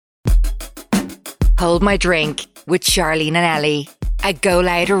Hold My Drink with Charlene and Ellie, a Go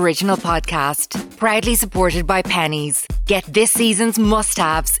Loud original podcast, proudly supported by Pennies. Get this season's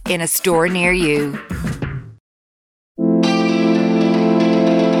must-haves in a store near you.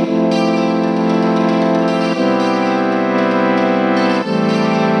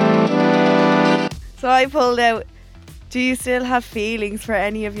 So I pulled out, do you still have feelings for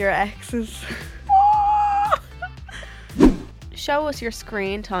any of your exes? Show us your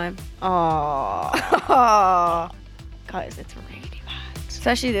screen time. Oh, guys, it's really bad.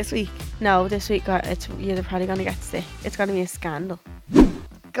 Especially this week. No, this week, you're probably going to get sick. It's going to be a scandal.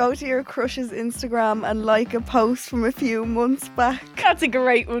 Go to your crush's Instagram and like a post from a few months back. That's a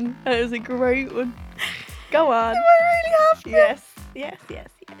great one. That is a great one. Go on. Am I really happy? Yes.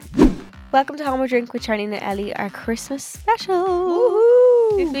 Welcome to Hold My Drink with Charlene and Ellie, our Christmas special.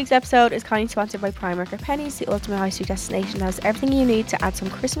 Woohoo! This week's episode is kindly sponsored by Primark or Pennies, the ultimate high street destination that has everything you need to add some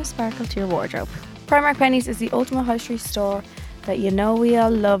Christmas sparkle to your wardrobe. Primark Pennies is the ultimate high street store that you know we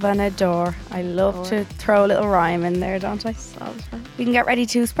all love and adore. I love to throw a little rhyme in there, don't I? You can get ready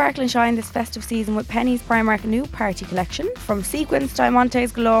to sparkle and shine this festive season with Pennies Primark new party collection. From sequins,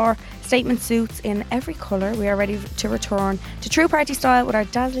 diamantes galore, statement suits in every colour, we are ready to return to true party style with our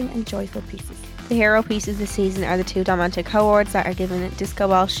dazzling and joyful pieces. The hero pieces this season are the two diamante cohorts that are given disco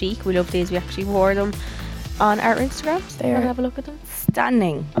ball chic. We love these. We actually wore them on our Instagram. So have a look at them.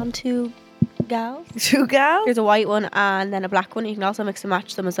 Stunning. On two gals. Two gals? There's a white one and then a black one. You can also mix and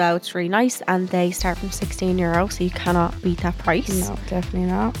match them as well. It's really nice, and they start from €16, so you cannot beat that price. No, definitely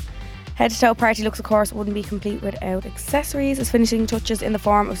not. Head to toe party looks, of course, wouldn't be complete without accessories, as finishing touches in the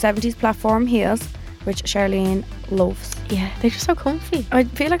form of 70s platform heels, which Charlene loves. Yeah, they're just so comfy. I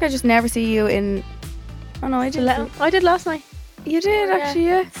feel like I just never see you in... Oh no, I did. I did last night. You did, actually,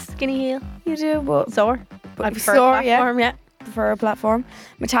 yeah. Skinny heel. You do, but... Sore. But I prefer sore, platform, yeah. For a platform.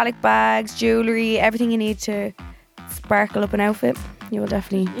 Metallic bags, jewellery, everything you need to sparkle up an outfit. You will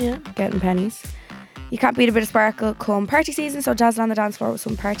definitely get in Pennies. You can't beat a bit of sparkle come party season, so dazzle on the dance floor with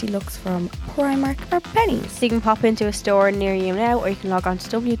some party looks from Primark or Pennies. So you can pop into a store near you now, or you can log on to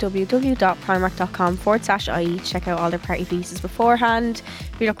www.primark.com/ie to check out all their party pieces beforehand.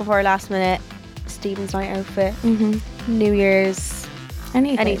 If you're looking for a last minute Stephen's night outfit, New Year's,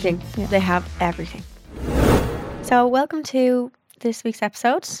 anything. Yeah. They have everything. So welcome to this week's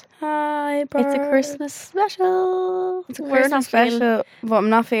episode. Hi, bird. It's a Christmas special. It's a Christmas special, but I'm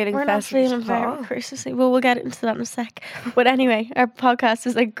not feeling We're festive. not feeling very Christmassy. Well, we'll get into that in a sec. But anyway, our podcast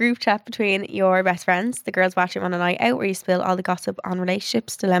is a group chat between your best friends. The girls watch it on a night out where you spill all the gossip on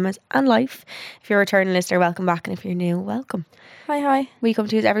relationships, dilemmas and life. If you're a returning listener, welcome back. And if you're new, welcome. Hi. We come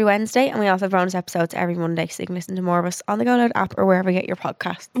to you every Wednesday, and we also have bonus episodes every Monday, so you can listen to more of us on the Go Loud app or wherever you get your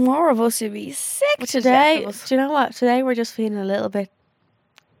podcasts. More of us would be sick But today. do you know what? Today we're just feeling a little bit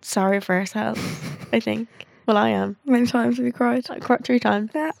sorry for ourselves, I think. Well, I am. Many times have you cried? 3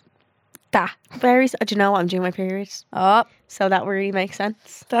 times. Yeah. Do you know what? I'm doing my periods. Oh, So that really makes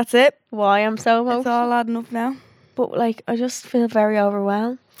sense. that's it. Why I'm so It's emotional. all adding up now. But like, I just feel very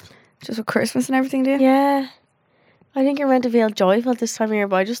overwhelmed. Just with Christmas and everything, do you? Yeah. I think you're meant to feel joyful this time of year,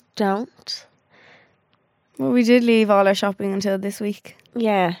 but I just don't. Well, we did leave all our shopping until this week,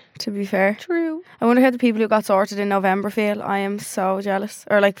 Yeah. to be fair. True. I wonder how the people who got sorted in November feel. I am so jealous.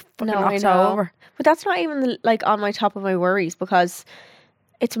 Or like fucking I know. October. But that's not even like on my top of my worries, because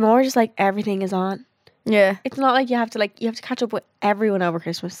it's more just like everything is on. Yeah. It's not like you have to catch up with everyone over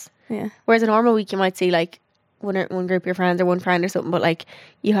Christmas. Yeah. Whereas a normal week you might see like one group of your friends or one friend or something, but like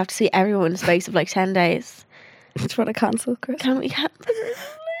you have to see everyone in the space of like 10 days. Just want to cancel Christmas. Can we?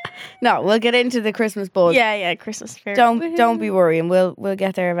 No, we'll get into the Christmas buzz. Yeah, Christmas spirit. Don't be worrying. We'll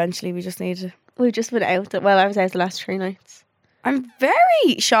get there eventually. We just need to. We've just been out. I was out the last 3 nights. I'm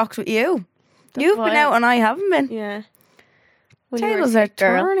very shocked with you. You've been out and I haven't been. Yeah. Tables are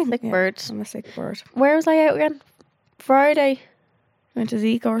turning. Sick bird. I'm a sick bird. Where was I out again? Friday. Went to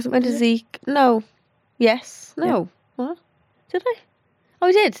Zeke or something. Went to Zeke. No. Yes. No. What? Did I? Oh,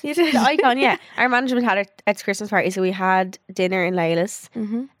 I did. You did. The Icon, yeah. Our management had its Christmas party, so we had dinner in Layla's,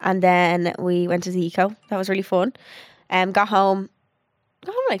 and then we went to Zico. That was really fun. Got home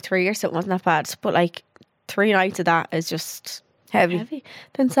like 3 or something. Wasn't that bad? But like 3 nights of that is just Heavy.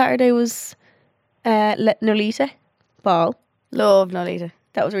 Then Saturday was Nolita ball. Love Nolita.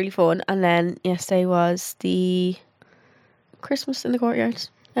 That was really fun. And then yesterday was the Christmas in the courtyard,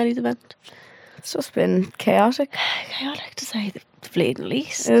 Eddie's event. It's just been chaotic. Chaotic to say the bleeding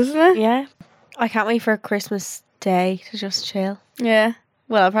least. Isn't it? Yeah. I can't wait for Christmas Day to just chill. Yeah.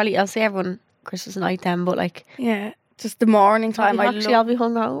 Well, I'll see everyone Christmas night then, but like... Yeah. Just the morning time. I'll be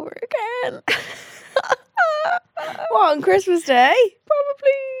hungover again. What, on Christmas Day?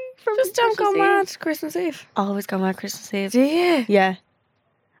 Probably. From Just just don't go mad Christmas Eve. Always go mad Christmas Eve. Do you? Yeah.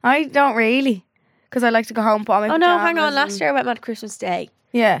 I don't really. Because I like to go home, put on my Oh no, hang on. pyjamas Last year I went mad Christmas Day.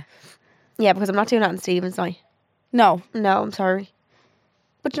 Yeah. Yeah, because I'm not doing that on Stephen's night. No. No, I'm sorry.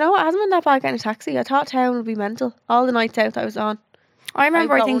 But you know what? It hasn't been that bad getting a taxi. I thought town would be mental. All the nights out I was on. I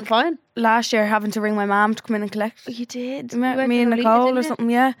remember, I think, fine. last year having to ring my mum to come in and collect. You did. Me and Nicole or something,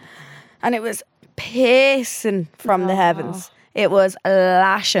 yeah. And it was pissing from the heavens. It was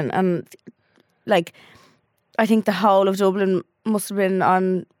lashing. And, like, I think the whole of Dublin must have been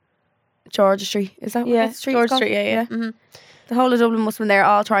on Georgia Street. Is that what the street George is called? Street, yeah. Mm-hmm. The whole of Dublin must have been there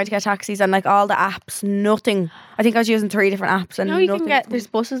all trying to get taxis and like all the apps, nothing. I think I was using 3 different apps and No, you nothing. can get, there's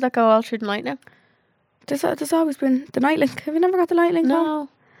buses that go all through the night now. There's always been the Nightlink. Have you never got the Nightlink? No.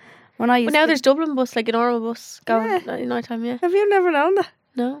 When I But used now to, there's Dublin bus, like a normal bus going Yeah. at night time, yeah. have you never known that?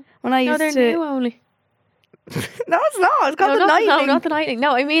 No. When I No, used they're to, new only. no, it's not. It's called the Nightlink. No, not the Nightlink.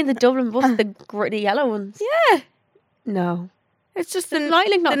 No, I mean the Dublin bus, the yellow ones. Yeah, No. it's just The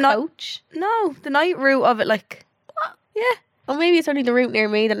Nightlink, not the a coach. No, the night route of it. Like, yeah. Or maybe it's only the route near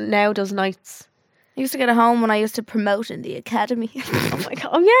me that now does nights. I used to get it home when I used to promote in the academy. Oh my god.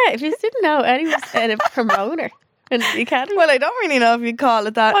 Oh yeah, if you didn't know, Eddie was a promoter in the academy. Well, I don't really know if you call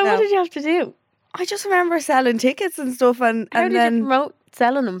it that. Why, now. what did you have to do? I just remember selling tickets and stuff, and How did then you promote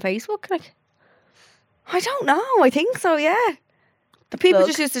selling on Facebook? Like, I don't know. I think so. Yeah. The people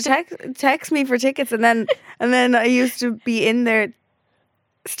plug. just used to text me for tickets, and then I used to be in there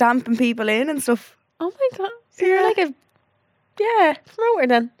stamping people in and stuff. oh my god. So you're like a promoter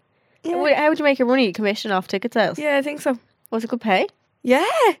then. Yeah. How would you make your money? Commission off ticket sales? Yeah, I think so. Was it good pay? Yeah.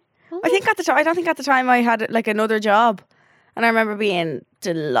 Oh I think at the time, I don't think at the time I had like another job, and I remember being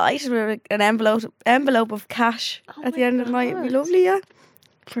delighted with an envelope of cash at the end of the night. It'd be God. lovely, yeah.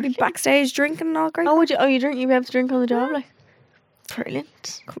 Be backstage drinking and all great. Oh, would you? Oh, you drink? You be able to drink on the job, like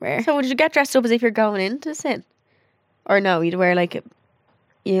brilliant. Come here. So would you get dressed up as if you're going into sin, or no? You'd wear like a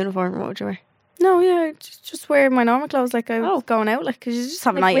uniform. What would you wear? No, yeah, just wear my normal clothes like I was Oh. going out, like, because you just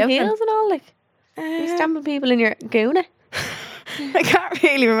have a Like night with out. then. heels and all, like you stamping people in your goona. I can't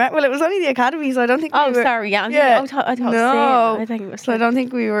really remember. Well, it was only the academy, so I don't think. Oh, we were, sorry. Yeah, Yeah. I thought it was No. sin. I think it was. So I don't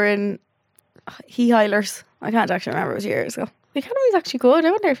think we were in He-Hilers. I can't actually remember. It was years ago. The academy's actually good. I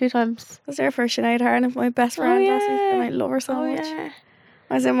went there a few times. I was there for Sinead Harnett, my best friend. last week, and I love her so much. Yeah.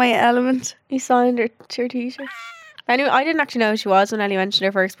 I was in my element. You signed her to your t-shirt. Anyway, I didn't actually know who she was when Ellie mentioned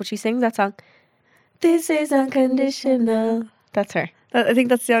her first, but she sings that song. This is unconditional. That's her. I think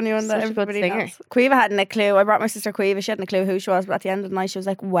that's the only one that Such a good everybody singer. knows. Quiva hadn't a clue. I brought my sister Quiva. She hadn't a clue who she was, but at the end of the night, she was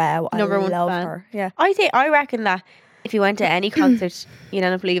like, "Wow, I Number one love fan. her." Yeah. I reckon that if you went to any concert, you'd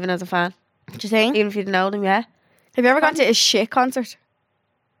end up leaving as a fan. Do you think? Even if you didn't know them, yeah. Have you ever gone to a shit concert?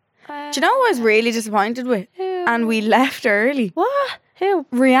 Do you know who I was really disappointed with? And we left early. What? Who?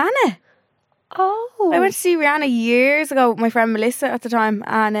 Rihanna. Oh. I went to see Rihanna years ago with my friend Melissa at the time,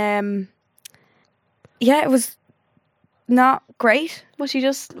 and yeah, it was not great. Was she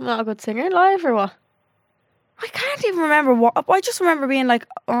just not a good singer live or what? I can't even remember what. I just remember being like,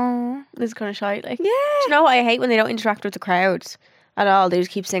 oh, This is kind of shy. Like, yeah. do you know what I hate when they don't interact with the crowds at all? They just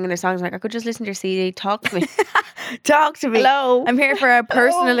keep singing their songs. Like, I could just listen to your CD. Talk to me. Talk to me. Hello. I'm here for a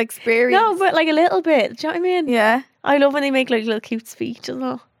personal experience. No, but like a little bit. Do you know what I mean? Yeah. I love when they make like little cute speeches and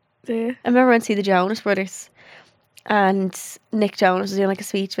all. Yeah. I remember when I see the Jonas Brothers, and Nick Jonas was doing like a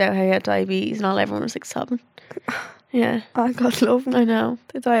speech about how he had diabetes and all. Everyone was like sobbing. Yeah, Oh, God, love him. I know.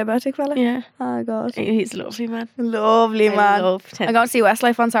 The diabetic fella. Yeah, Oh, God. he's a lovely man. Lovely I man. love I'm going to see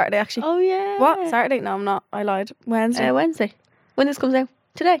Westlife on Saturday, actually. Oh yeah. What? Saturday? No, I'm not. I lied. Wednesday. Wednesday. When this comes out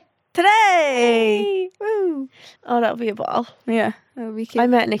today. Today! Woo! Oh, that'll be a ball. Yeah, that'll be cute. I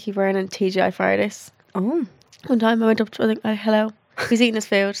met Nicky Byrne and TGI Fridays. Oh. One time I went up to him, hello. He's eating his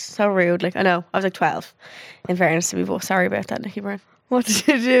food. So rude. Like, I know. I was like 12. In fairness to me, but sorry about that, Nicky Byrne. What did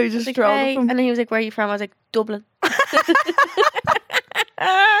you do? You just Like, strolled hey. up him? And then he was like, where are you from? I was like, Dublin.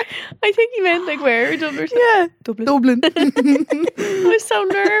 I think he meant like where Dublin. Yeah. Dublin. I was so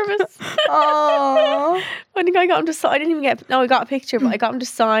nervous. Aww. I think I got him to sign. I didn't even get. No, I got a picture, but I got him to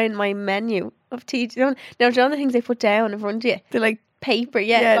sign my menu of tea. Now, do you know the things they put down in front of you? They're like, Paper,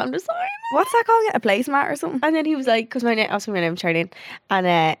 yeah. Yeah. I got him to sign. what's that called? A placemat or something? And then he was like, because my name, also my name's Charlene,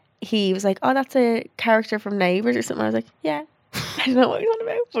 and he was like, oh, that's a character from Neighbours or something. I was like, yeah. I don't know what he's on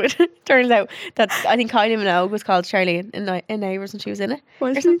about, but it turns out that I think Kylie Minogue was called Charlene in Neighbours and she was in it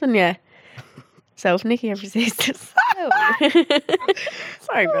Was or she? something. Yeah. So if Nikki ever sees this,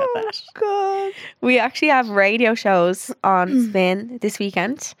 sorry about that. God. We actually have radio shows on Spin this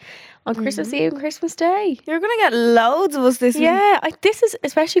weekend on Christmas Eve and Christmas Day. You're going to get loads of us this week. Yeah, this is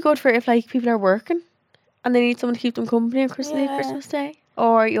especially good for if like people are working and they need someone to keep them company on Christmas Eve, Yeah. Christmas Day.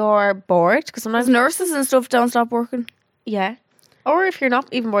 or you're bored, because sometimes nurses and stuff don't stop working. Yeah. Or if you're not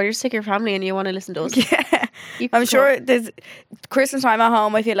even bored, you're sick of your family and you want to listen to us. Yeah. I'm sure there's Christmas time at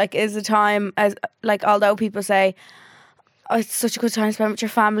home, I feel like, is a time, as like, although people say, oh, it's such a good time spent with your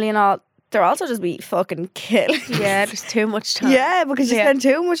family and all, they're also just be fucking killing. Yeah, there's too much time. Yeah, because you spend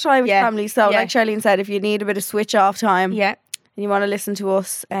too much time with your family. So Yeah. like Charlene said, if you need a bit of switch off time, Yeah. and you want to listen to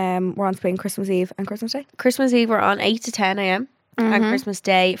us, we're on Spain Christmas Eve and Christmas Day. Christmas Eve, we're on 8 to 10 a.m. and Christmas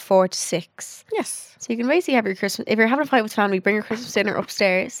Day, 4 to 6. Yes. So you can basically have your Christmas, if you're having a fight with family, bring your Christmas dinner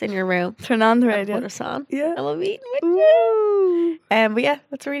upstairs in your room. Turn on the And radio. put us on. Yeah. And we'll be eating with you. But yeah,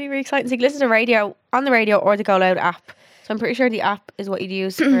 that's really, really exciting. So you can listen to radio on the radio or the Go Loud app. So I'm pretty sure the app is what you'd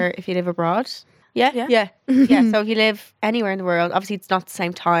use for if you live abroad. Yeah? Yeah. Yeah. So if you live anywhere in the world, obviously it's not the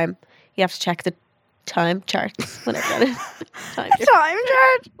same time. You have to check the time charts, whatever that is. Time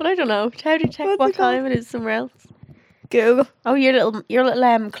chart. But I don't know. How do you check what time it is somewhere else? Google. Oh, your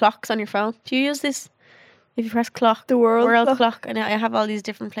little clocks on your phone. Do you use this? If you press clock, The world clock, and I have all these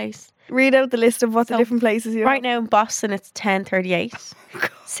different places. Read out the list of what the different places you Right now in Boston, it's 10:38.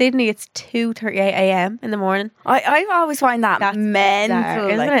 Sydney, it's 2:38 a.m. in the morning. I always find that That's mental, bizarre,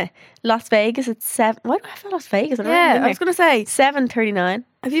 isn't like, it? Las Vegas, it's 7. Why do I have Las Vegas? I Yeah, I was gonna say, 7:39.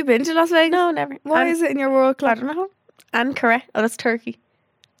 have you been to Las Vegas? No, never. Why is it in your world I clock? don't know. Ankara. Oh, that's Turkey.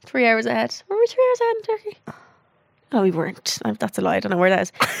 3 hours ahead. Were we 3 hours ahead in Turkey? Oh, we weren't. That's a lie. I don't know where that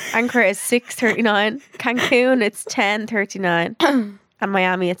is. Ankara is 6:39. Cancun, it's 10:39. And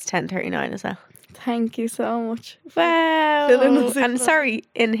Miami, it's 10:39 as well. Thank you so much. Wow. Filling us in. And sorry,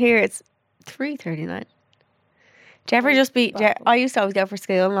 in here it's 3:39. Do you ever just be... I used to always go for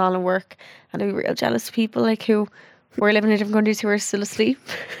school and all and work, and I'd be real jealous of people like who were living in different countries who were still asleep.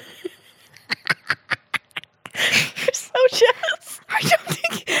 You're so jealous. I don't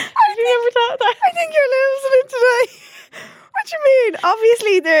think. Have you ever thought that? I think you're losing it today. What do you mean?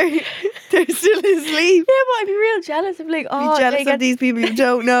 Obviously, they're still asleep. Yeah, but I'd be real jealous of like, oh, Be jealous of these people you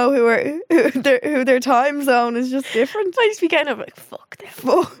don't know who their time zone is just different. I just be getting up like, fuck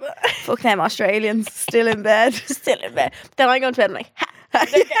them. Fuck them Australians still in bed. Still in bed. Then I go to bed and I'm like, ha,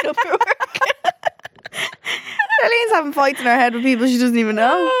 they're getting up for work. Charlene's having fights in her head with people she doesn't even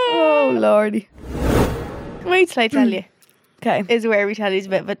know. Oh, lordy. Wait till I tell you. Okay. Is where we tell you a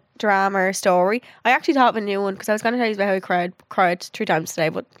bit of a drama or story. I actually thought of a new one because I was going to tell you about how I cried 3 times today,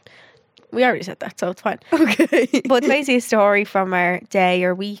 but we already said that, so it's fine. Okay. But it's basically a story from our day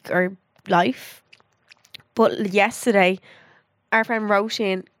or week or life. But yesterday, our friend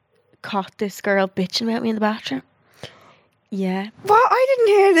Roisin caught this girl bitching about me in the bathroom. Yeah. What? I didn't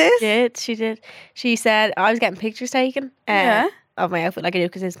hear this. She did. She said I was getting pictures taken of my outfit like I do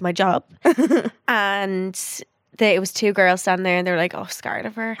because it's my job. And it was 2 girls standing there and they were like, oh, scared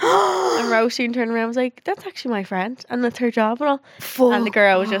of her. And Roisin turned around and was like, that's actually my friend and that's her job and all. And the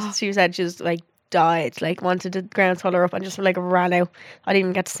girl was just, she said she was like died, like wanted the ground to hold her up and just like ran out. I didn't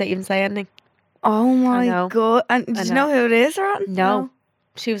even get to even say anything. Oh my god. And did you know who it is, or No.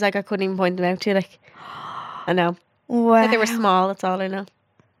 She was like, I couldn't even point them out to you. Like, I know. Wow. They were small, that's all I know.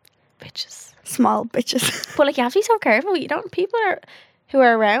 Bitches. Small bitches. But like, you have to be so careful. You don't, people who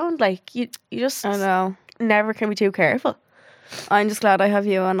are around, like, you just I know. never can be too careful. I'm just glad I have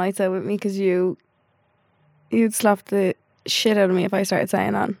you on nights out with me because you'd slap the shit out of me if I started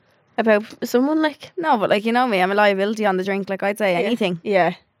saying on. About someone, like? No, but like, you know me, I'm a liability on the drink. Like, I'd say anything.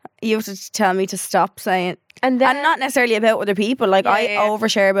 Yeah. You have to tell me to stop saying. And then, And not necessarily about other people. Like, I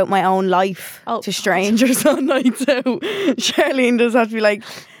overshare about my own life to strangers on nights out. Charlene does have to be like,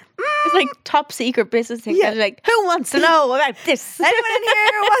 it's like top secret business thing. Yeah. Like, who wants to know about this?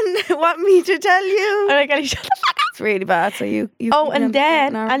 anyone in here want me to tell you? And I gotta shut the fuck up. It's really bad. So you and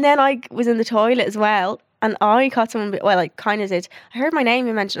then I was in the toilet as well, and I caught someone. Well, I kind of did. I heard my name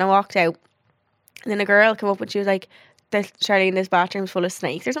being mentioned. I walked out, and then a girl came up and she was like, Charlene, this bathroom's full of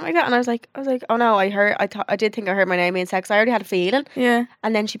snakes or something like that. And I was like, oh no, I did think I heard my name being said because I already had a feeling. Yeah.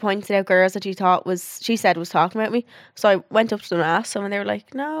 And then she pointed out girls that she said was talking about me. So I went up to them and asked them, and they were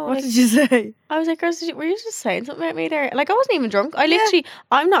like, no. What did you say? I was like, girls, were you just saying something about me there? Like, I wasn't even drunk.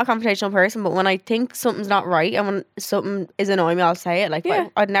 I'm not a confrontational person, but when I think something's not right and when something is annoying me, I'll say it. Like,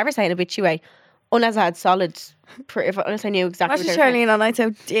 but I'd never say it in a bitchy way. Unless I had solid, unless I knew exactly what they were saying. Charlene on nights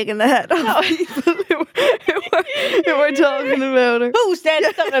out digging the head of people who were talking about her. Who said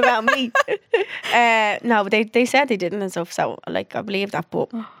something about me? No, but they said they didn't and stuff, so like I believe that,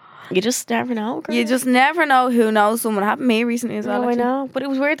 but you just never know, girl. You just never know who knows someone. It happened to me recently as well. I know, but it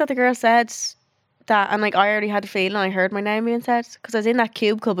was weird that the girl said that, and like I already had a feeling I heard my name being said because I was in that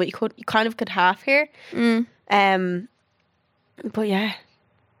cubicle, but you kind of could half hear. But yeah,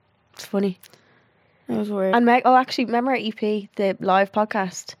 it's funny. It was weird. And actually, remember our EP, the live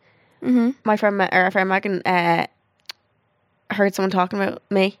podcast? Mm-hmm. Our friend Megan heard someone talking about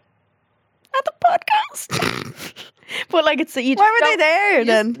me at the podcast. But like, it's you. Why were they there you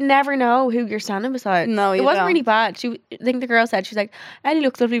then? just never know who you're standing beside. No, it you wasn't don't. really bad. I think the girl said, she's like, Ellie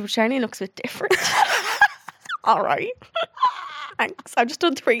looks lovely, but Charlene looks a bit different. All right. Thanks. I've just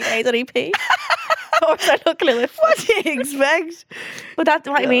done 3 days at EP. Of course, I look a little bit funny. What do you expect? But that's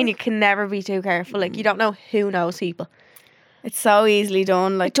what I mean. You can never be too careful. Like, you don't know who knows people. It's so easily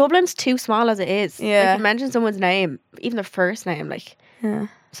done. Like, Like, Dublin's too small as it is. Yeah. Like, you mention someone's name, even their first name, like. yeah.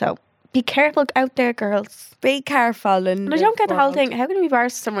 So, be careful out there, girls. Be careful. And I don't get the whole thing. How can you be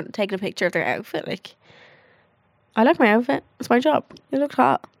embarrassed of someone taking a picture of their outfit? Like, I like my outfit. It's my job. You look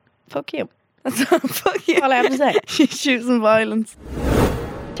hot. Fuck you. That's fuck you. All I have to say. She shoots some violence.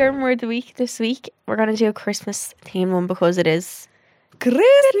 German word of the week this week. We're going to do a Christmas themed one because it is Christmas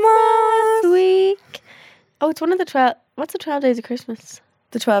week. Oh, it's one of the 12. What's the 12 days of Christmas?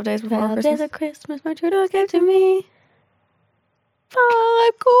 The 12 days before 12 Christmas. days of Christmas, my true love gave to me 5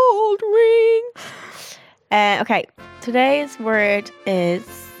 gold rings. Okay, today's word is.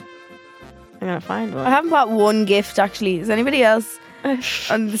 I'm going to find one. I haven't bought one gift actually. Is anybody else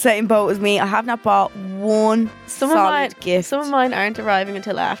on the same boat as me? I have not bought one solid gift. Some of mine aren't arriving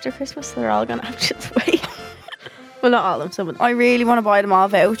until after Christmas, so they're all going to have to just wait. Well, not all of them, some of them. I really want to buy them all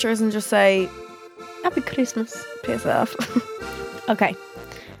vouchers and just say, Happy Christmas. piss off. Okay.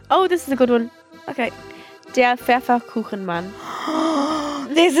 Oh, this is a good one. Okay. Der Pfefferkuchenmann.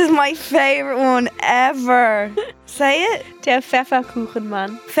 This is my favourite one ever. Say it. Der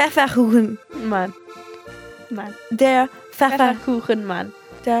Pfefferkuchenmann. Pfefferkuchen. Man. Der Pfefferkuchenmann.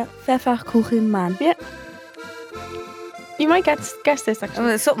 Der Pfefferkuchenmann. Yeah. You might guess this actually. Oh,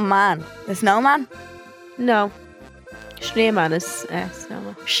 there's something man. The snowman. No. Schneemann is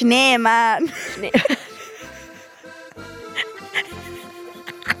snowman. Schneeman. Schnee.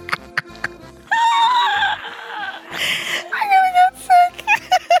 I'm gonna get sick.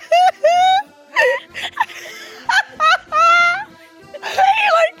 I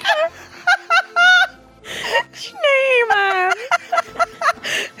like that. Schneeman.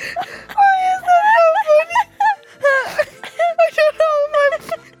 Why is that so funny? I don't know if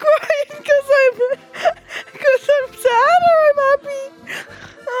I'm crying because I'm sad or I'm happy.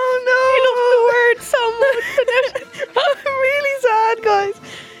 Oh no. I love the word so much. I'm really sad, guys.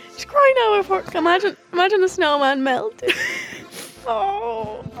 She's crying over for. Imagine the snowman melted.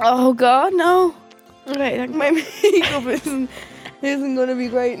 Oh God, no. Okay, My makeup isn't gonna be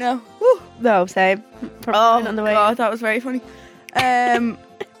great now. Woo. no, same. Oh On the way. God, that was very funny.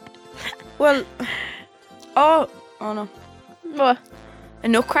 Well, oh no, What? a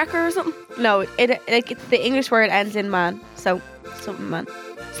nutcracker or something. No, it's the English word ends in man, so something man.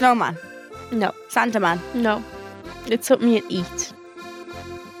 Snowman, No, Santa man. no, it's something you eat.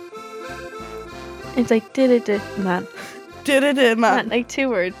 It's like did man. Man. Man, like 2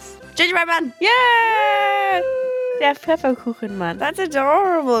 words. Gingerbread man. Yeah, der Pfefferkuchenmann. That's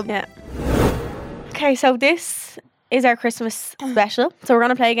adorable. Yeah. Okay, so this is our Christmas special. So we're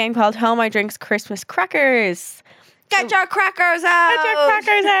gonna play a game called Home I Drinks Christmas Crackers. Get your crackers out. Get your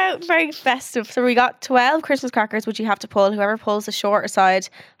crackers out. Very festive. So we got 12 Christmas crackers, which you have to pull. Whoever pulls the shorter side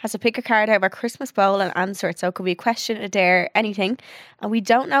has to pick a card out of our Christmas bowl and answer it. So it could be a question, a dare, anything. And we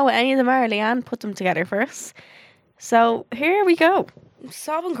don't know what any of them are. Leanne put them together for us. So here we go. I'm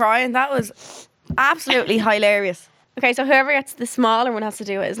sobbing crying. That was absolutely hilarious. Okay, so whoever gets the smaller one has to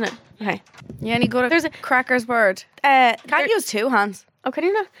do it, isn't it? Okay. You any good at There's a- crackers word? Can't use 2 hands. Oh, can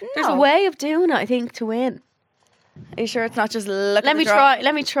you not? There's a No. way of doing it, I think, to win. Are you sure it's not just look Let at me the draw? try.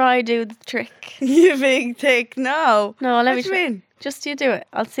 Let me try do the trick. You big thick. No. No, let me What do you try. mean? Just you do it.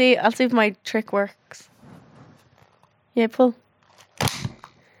 I'll see if my trick works. Yeah, pull.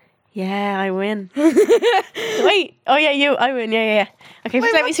 Yeah, I win. Wait. Oh yeah, I win. Yeah. Okay, Wait,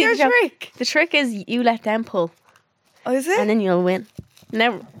 first let me what's see your the joke. trick? The trick is you let them pull, Oh, is it? and then you'll win.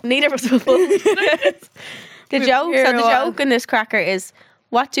 Neither of us will pull. The joke. Here So the it was. joke in this cracker is,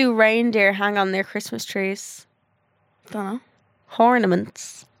 what do reindeer hang on their Christmas trees? Don't know.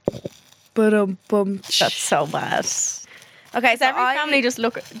 Ornaments. Bum. That's so bad. Okay, so Every family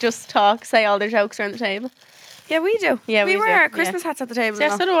just talk, say all their jokes around the table. Yeah, we do. Yeah, we do, wear our yeah. Christmas hats at the table. Yeah,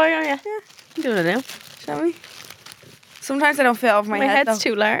 now. so do I. Oh, yeah. I'm doing it now. Shall we? Sometimes I don't fit over my My head. head's though.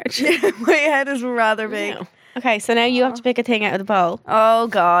 too large. My head is rather big. Yeah. Okay, so now you have to pick a thing out of the bowl Oh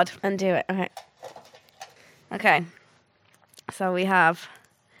God. and do it. Okay. Okay. So we have.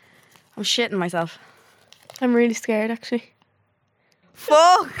 I'm shitting myself. I'm really scared, actually.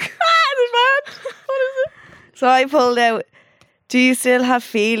 Fuck. What is it? So I pulled out Do you still have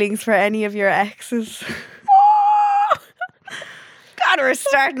feelings for any of your exes? God, we're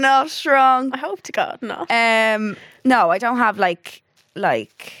starting off strong. I hope to God not. No, I don't have like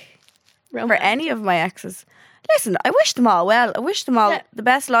for Romantic. any of my exes. Listen, I wish them all well. I wish them all the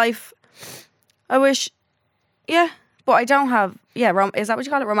best life. I wish, but I don't have. Is that what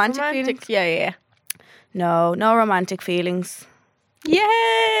you call it? Romantic feelings? Yeah. No romantic feelings.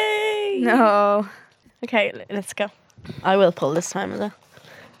 Yay! No. Okay, let's go. I will pull this time as well.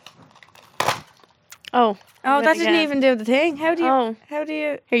 Oh, That didn't even do the thing. How do you? Oh. How do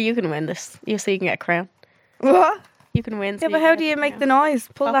you? Here, you can win this. So you can get a crown. What? You can win. So Yeah, but how do you make the noise?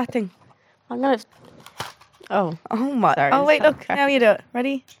 Pull that thing. I'm gonna. Oh, Oh my! Sorry, Oh wait, it's look. okay. Now you do it.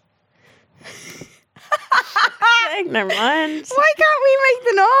 Ready? never mind. Why can't we make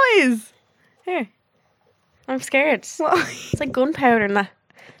the noise? Here. I'm scared. What? It's like gunpowder and that.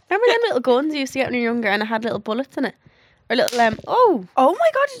 Remember them little guns you used to get when you were younger and it had little bullets in it? Or little, Oh my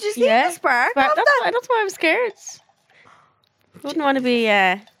God, did you see the spark But of that? that's why I was scared. Wouldn't want to be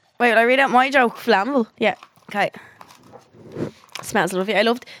Wait, will I read out my joke? flammable. Yeah. Okay. Smells lovely. I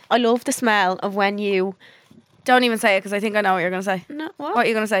love the smell of when you... Don't even say it because I think I know what you're going to say. No, what? What are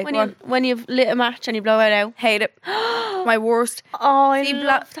you going to say? When, Go on. when you've lit a match and you blow it out. Hate it. My worst. Oh, I See,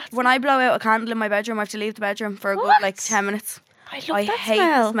 love that. when I blow out a candle in my bedroom, I have to leave the bedroom for a good What? 10 minutes. I love I that hate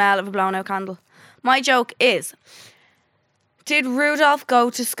smell. the smell of a blown out candle. My joke is, did Rudolph go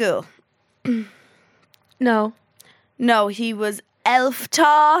to school? No. No, he was elf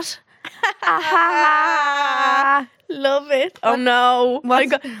taught. Love it. Oh no. What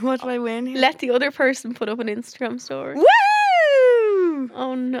did I win here? Let the other person put up an Instagram story. Woo!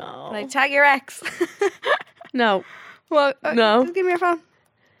 Oh no. Like, tag your ex. No. Well, No. Just give me your phone.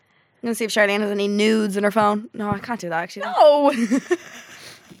 I'm going to see if Charlene has any nudes in her phone. No, I can't do that actually. No.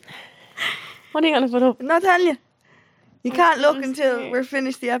 What are you gonna put up? I'm not telling you. You can't look so until scared. we're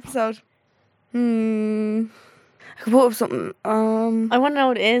finished the episode. I could put up something. I want to know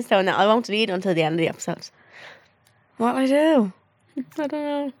what it is though. Now I won't read until the end of the episode. What do I do? I don't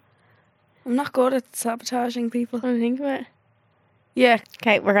know. I'm not good at sabotaging people. What do you think about it? Yeah,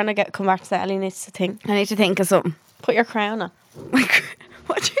 Okay, we're gonna come back to that. Ellie needs to think. I need to think of something. Put your crown on.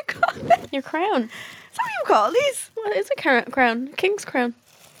 What do you call it? Your crown. Is that what you call these? What is a crown? King's crown.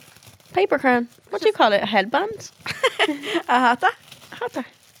 Paper crown. What do you call it? A headband? A hata? Hata.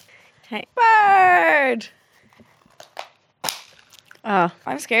 Okay. Bird. Oh,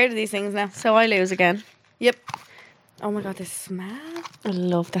 I'm scared of these things now. so I lose again. Yep. Oh my God, this smell. I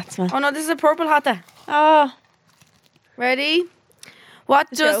love that smell. Oh no, this is a purple hata. Oh, Ready? What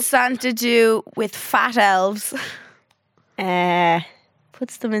does joke. Santa do with fat elves?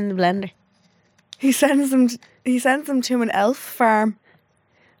 puts them in the blender. He sends them to an elf farm.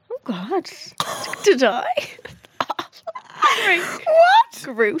 Oh God, to die.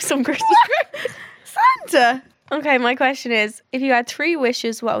 What? Gruesome Christmas. Santa? Okay, my question is: if you had 3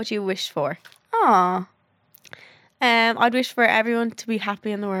 wishes, what would you wish for? Aw. I'd wish for everyone to be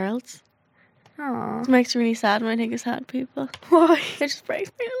happy in the world. Aw. It makes me really sad when I think of sad people. Why? It just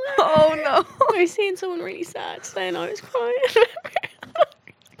breaks me a little. Oh no. I was seeing someone really sad today and I was crying.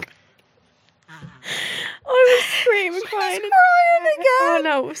 I was screaming, crying. crying again. Oh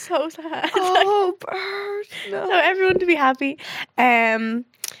no, it was so sad. Oh, bird. So No. everyone to be happy. I'd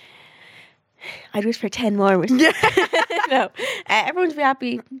wish for 10 more wishes. Yeah. No, everyone to be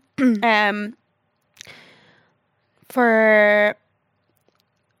happy. For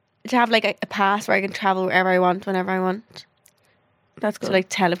to have like a pass where I can travel wherever I want, whenever I want. That's good. So like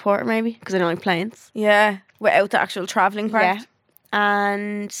teleport maybe because I don't like planes. yeah, without the actual travelling part. Yeah.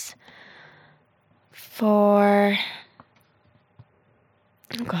 And for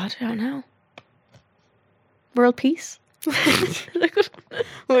oh God, I don't know. World peace. Would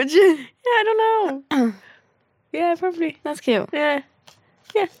you? Yeah, I don't know. Yeah, probably. That's cute. Yeah.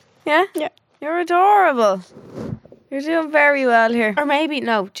 Yeah? Yeah. You're adorable. You're doing very well here. Or maybe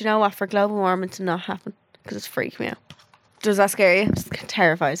no. Do you know what? For global warming to not happen because it's freaked me out. Does that scare you? It just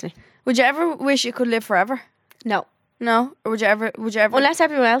terrifies me. Would you ever wish you could live forever? No. No? Or would you ever Unless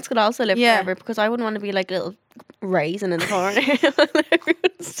everyone else could also live Yeah. forever, because I wouldn't want to be like a little raisin in the corner.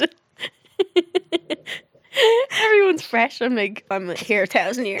 Everyone's fresh. I'm here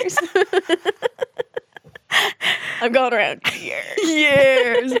 1,000 years. I'm going around years.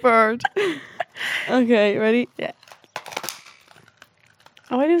 years, bird. Okay, ready? Yeah.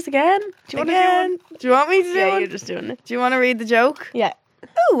 Oh, I lose again. Do you want Again. Do you want me to do to? Yeah, it? you're just doing it. Do you want to read the joke? Yeah.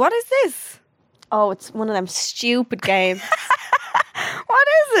 Oh, what is this? Oh, it's one of them stupid games. What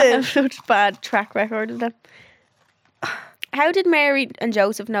is I have it? such bad track record of them. How did Mary and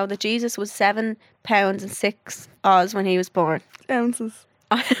Joseph know that Jesus was 7 pounds and 6 oz when he was born? Ounces.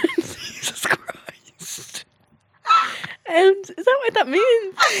 Jesus Christ. Is that what that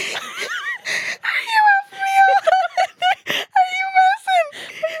means? Are you effing me on? Are you messing?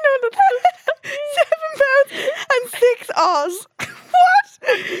 No, that's 7 pounds and 6 oz. What?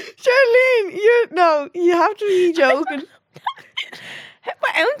 Charlene, you have to be joking.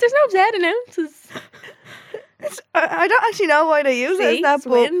 What ounce? There's no Z in ounces. I don't actually know why they use it as that, but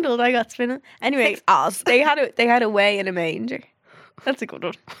swindled. I got swindled. Anyway, 6 oz. they had a weigh in a manger. That's a good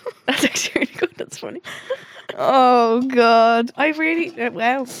one. That's actually really good. That's funny. Oh God. I really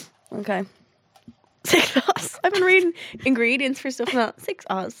wow. Okay. 6 oz. I've been reading ingredients for stuff now. 6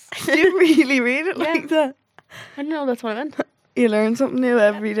 oz. You really read it like that? I don't know. That's what I meant. You learn something new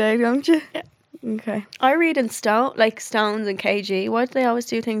every day, don't you? Yeah. Okay. I read in stones and kg. Why do they always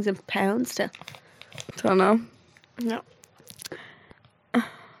do things in pounds still? Don't know. No.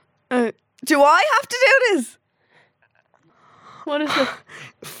 Do I have to do this? What is it?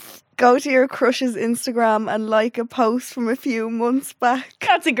 Go to your crush's Instagram and like a post from a few months back.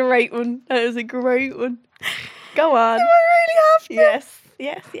 That's a great one. That is a great one. Go on. Do I really have to? Yes.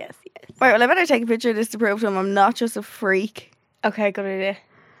 Right, well, I better take a picture of this to prove to him I'm not just a freak. Okay, good idea.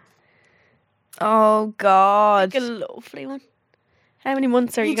 Oh God. Like a lovely one. How many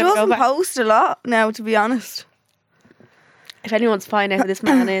months are He you going to go doesn't back? post a lot now, to be honest. If anyone's finding out who this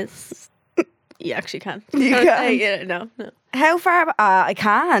man is, you actually can. You Can't can. say, yeah, no. How far? I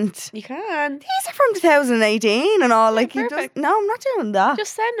can't. You can. These are from 2018 and all. Like, perfect. no, I'm not doing that.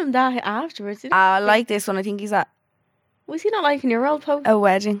 Just send him that afterwards. I like this one. I think he's at Was he not liking your old post? a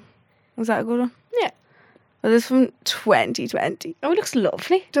wedding. Was that a good one? Yeah. Well, this is from 2020. Oh, he looks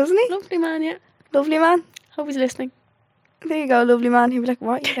lovely. Doesn't he? Lovely man, yeah. Lovely man. Hope he's listening. There you go, lovely man. He'd be like,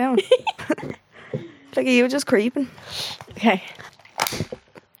 what are you doing? Like, are you just creeping? Okay.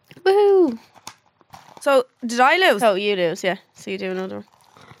 Woohoo. So, did I lose? Oh, you lose, yeah. So you do another one.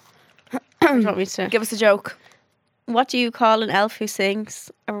 What do you want me to do? Give us a joke. What do you call an elf who sings?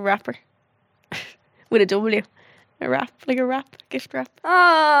 A rapper. With a W. A rap. Like a rap. Gift wrap.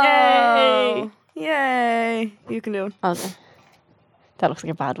 Oh. Yay. You can do it. Okay. That looks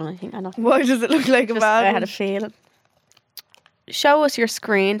like a bad one, I think. I know. Why does it look like a Just, bad I one? had a feeling. Show us your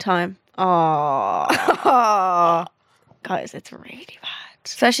screen time. Oh. Guys, it's really bad.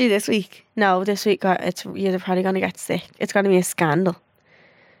 Especially this week. No, this week, you're probably going to get sick. It's going to be a scandal.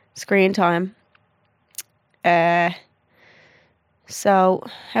 Screen time. So,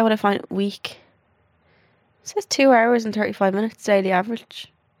 how would I find week? It says 2 hours and 35 minutes daily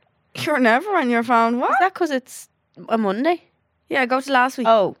average. You're never on your phone. What? Is that because it's a Monday? Yeah, go to last week.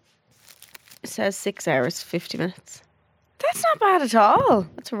 Oh. It says 6 hours, 50 minutes. That's not bad at all.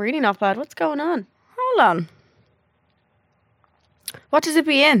 That's really not bad. What's going on? Hold on. What does it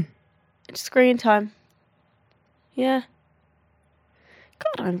be in? It's screen time. Yeah.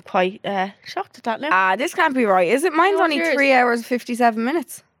 God, I'm quite shocked at that now. This can't be right, is it? Mine's What's only yours? 3 hours, 57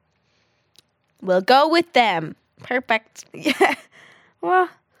 minutes. We'll go with them. Perfect. Yeah. Well,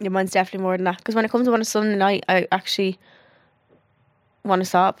 Yeah, mine's definitely more than that. Because when it comes on a Sunday night, I actually want to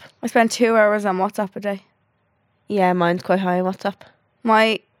stop. I spend 2 hours on WhatsApp a day. Yeah, mine's quite high on WhatsApp.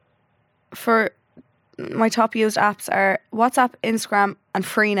 My top used apps are WhatsApp, Instagram, and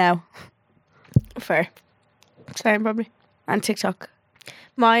Free Now, Fair. Same, probably. and TikTok.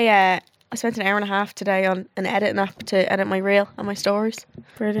 I spent an hour and a half today on an editing app to edit my reel and my stories.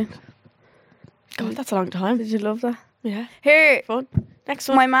 Brilliant. God, that's a long time. Did you love that? Yeah. Here, Fun. Next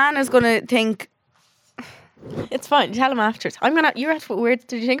one. my man is going to think, It's fine. Tell him afterwards. You have to put words.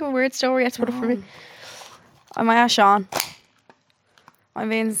 Did you think of a weird story? You have to put it for me. I might ask Sean. I'm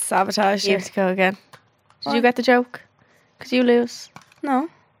being sabotaged You here. have to go again. Did What? you get the joke? Because you lose. No.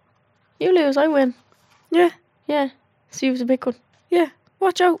 You lose. I win. Yeah. Yeah. So you have the big one. Yeah.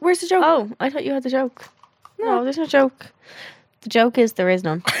 What joke? Where's the joke? Oh, I thought you had the joke. No, there's no joke. The joke is there is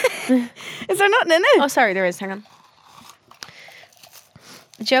none. Is there nothing in it? Oh, sorry, there is. Hang on.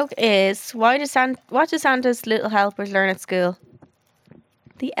 The joke is what do Santa's little helpers learn at school?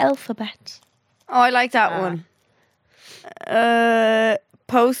 The alphabet. Oh, I like that one.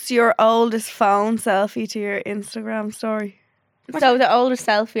 Post your oldest phone selfie to your Instagram story. So the oldest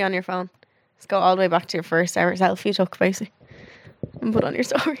selfie on your phone. Let's go all the way back to your first ever selfie you took, basically, and put on your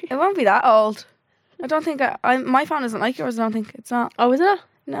story. It won't be that old. I don't think my phone isn't like yours. I don't think it's not. Oh, is it not?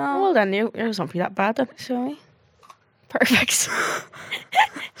 No. Well, then yours won't be that bad then. Show me. Perfect.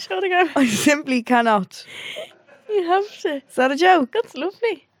 Show it again. I simply cannot. You have to. Is that a joke? That's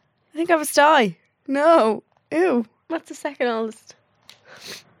lovely. I think I have a sty. No. Ew. What's the second oldest?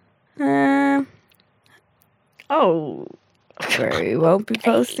 Um. Oh, We won't be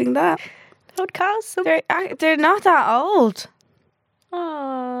posting that. Podcast. They're not that old.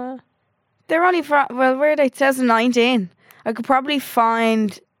 Aww. They're only from, well, where are they? 2019. I could probably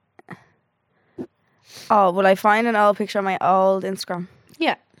find... Oh, will I find an old picture of my old Instagram?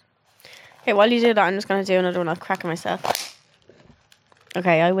 Yeah. Okay, while you do that, I'm just going to do another one. I'll crack it myself.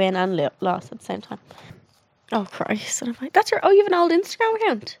 Okay, I win and lost at the same time. Oh, Christ. That's your... Oh, you have an old Instagram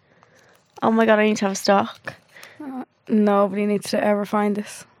account? Oh, my God, I need to have a stock. Nobody needs to ever find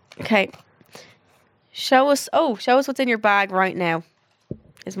this. Okay. Show us what's in your bag right now.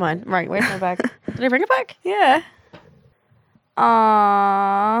 Is mine. Right, where's my bag? Did I bring it back? Yeah.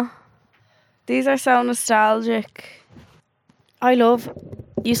 Aww. These are so nostalgic.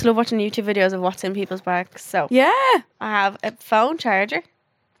 Used to love watching YouTube videos of what's in people's bags. So yeah. I have a phone charger.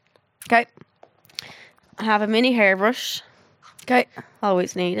 Okay. I have a mini hairbrush. Okay.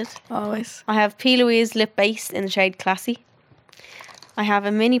 Always needed. Always. I have P. Louise lip base in the shade Classy. I have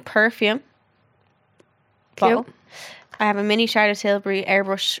a mini perfume bottle. Cute. I have a mini Charlotte Tilbury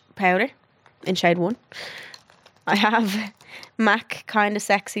airbrush powder in shade 1. I have MAC Kinda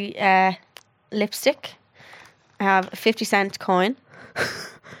Sexy lipstick. I have a 50-cent coin.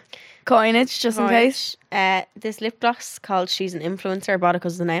 Coinage, just in case. This lip gloss called She's an Influencer. I bought it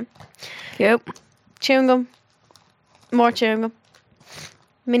because of the name. Cute. Chewing gum. More chewing gum.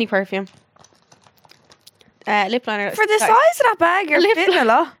 Mini perfume. Lip liner. For the size of that bag, you're fitting a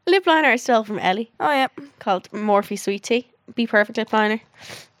lot. Lip liner I stole from Ellie. Oh, yeah. Called Morphe Sweet Tea. Be Perfect lip liner.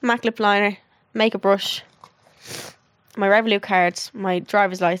 MAC lip liner. Makeup brush. My Revolut card. My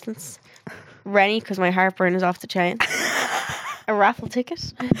driver's license. Rennie, because my heartburn is off the chain. A raffle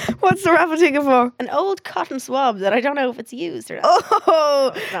ticket. What's the raffle ticket for? An old cotton swab that I don't know if it's used or not.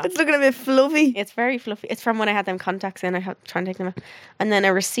 Oh, it's looking a bit fluffy. It's very fluffy. It's from when I had them contacts in. I have to try and take them out. And then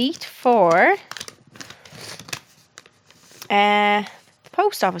a receipt for the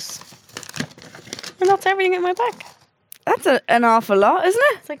post office. And that's everything in my bag. That's an awful lot, isn't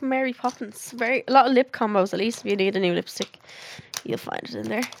it? It's like Mary Poppins. A lot of lip combos. At least if you need a new lipstick, you'll find it in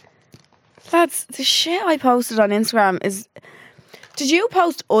there. That's the shit I posted on Instagram is... Did you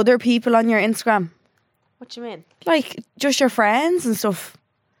post other people on your Instagram? What do you mean? Like, just your friends and stuff?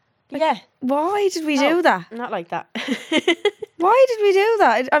 Like, yeah. Why did we do that? Not like that. Why did we do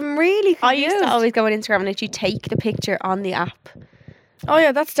that? I'm really confused. I used to always go on Instagram and let you take the picture on the app. Oh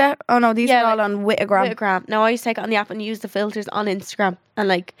yeah, that's oh no, these are all on Witagram. Witagram. No, I used to take it on the app and use the filters on Instagram. And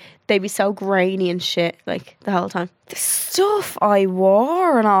like, they'd be so grainy and shit, like, the whole time. The stuff I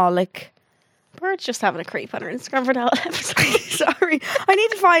wore and all, like... We're just having a creep on our Instagram for the whole episode. Sorry. I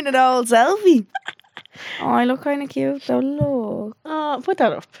need to find an old selfie. Oh, I look kind of cute though, look. Oh, put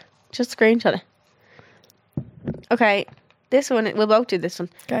that up. Just screenshot it. Okay, this one, we'll both do this one.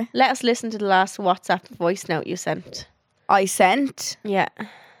 Okay. Let us listen to the last WhatsApp voice note you sent. I sent? Yeah.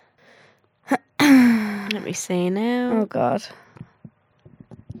 Let me see now. Oh, God.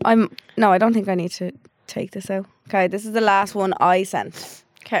 No, I don't think I need to take this out. Okay, this is the last one I sent.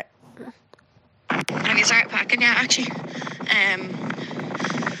 Okay. Have you started packing yet, actually?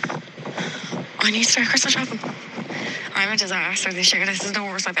 I need to start Christmas shopping. I'm a disaster this year. This is the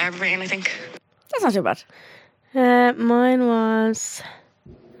worst I've ever been, I think. That's not too bad. Mine was...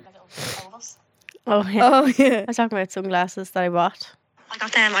 Oh, yeah. Oh, yeah. I was talking about sunglasses that I bought. I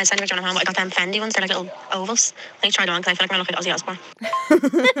got them, I sent you a John home, but I got them Fendi ones. They're like little ovals. I need to try them on because I feel like I'm going to look like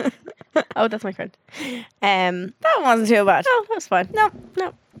Ozzy Osbourne. Oh, that's my friend. That wasn't too bad. No, that's fine. No.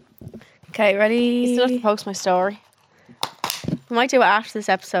 Okay, ready? You still have to post my story. We might do it after this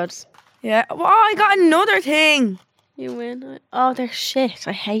episode. Yeah. Oh, I got another thing. You win. Oh, they're shit.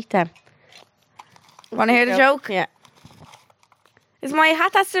 I hate them. Want to hear the joke? Yeah. Is my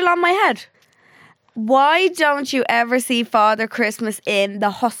hat that's still on my head? Why don't you ever see Father Christmas in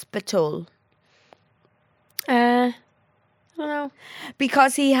the hospital? I don't know.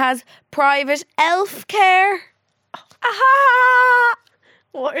 Because he has private elf care. Aha!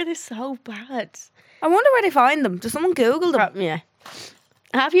 What are they so bad? I wonder where they find them. Does someone Google them? Yeah.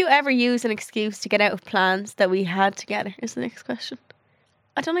 Have you ever used an excuse to get out of plans that we had together? Is the next question.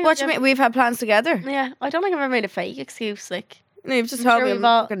 I don't think. What do you mean? We've had plans together. Yeah, I don't think I've ever made a fake excuse. Like, No, you've just I'm told sure me we've I'm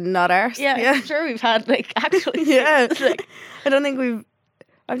all- fucking not arse. yeah, I'm sure we've had like actually. Yeah. Like, I don't think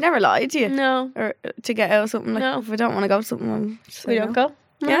I've never lied to you. no, Or to get out of something. Like, No. if I don't want to go to something, I'll just we say don't no. go.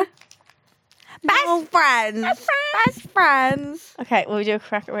 Yeah. Best friends. Best friends. Okay, well we do a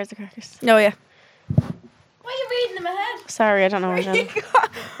cracker. Where's the crackers? Oh, yeah. Why are you reading them ahead? Sorry, I don't know where I'm going.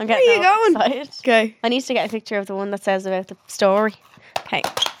 I'm Where are you going? Excited. Okay. I need to get a picture of the one that says about the story. Okay.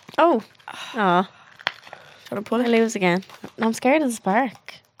 Oh. Aw. Trying to pull I it. lose again. I'm scared of the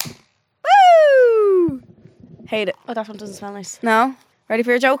spark. Woo! Hate it. Oh, that one doesn't smell nice. No? Ready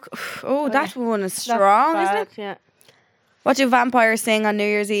for your joke? Oh, Okay. that one is strong, isn't it? Yeah. What do vampires sing on New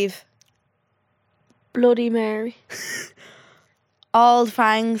Year's Eve? Bloody Mary. Auld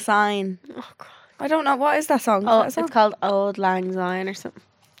Lang Syne. Oh, God. I don't know. What is that song? Oh, Is that a song? it's called Old Lang Syne or something.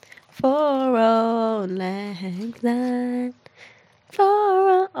 For Old Lang Syne.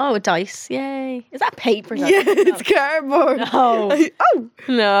 Oh, dice. Yay. Is that paper? Yeah, it's cardboard. No. Oh,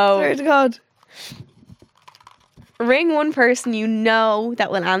 No. swear to God. Ring one person you know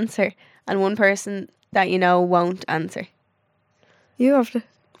that will answer and one person that you know won't answer. You have to.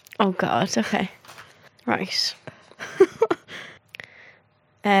 Oh, God. Okay. Right.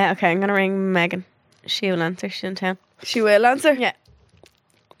 Okay, I'm going to ring Megan. She will answer. She's in town. She will answer. Yeah.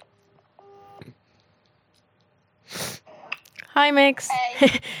 Hi, Mix.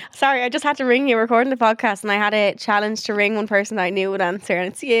 Hey. Sorry, I just had to ring you recording the podcast and I had a challenge to ring one person I knew would answer and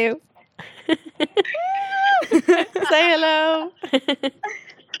it's you. Say hello.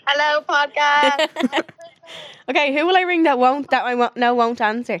 Hello, podcast. Okay, who will I ring that won't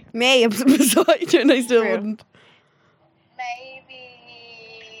answer? Me, I'm beside you and I still True. wouldn't.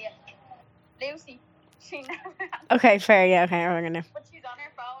 Maybe Lucy. She never answers, Okay, fair, yeah, okay, I'm ringing now. but she's on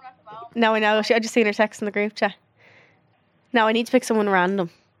her phone at the moment. No, I know, I just seen her text in the group chat. No, I need to pick someone random.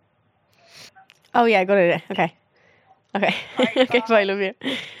 Oh yeah, good idea. Okay. Okay. Okay, bye, love you.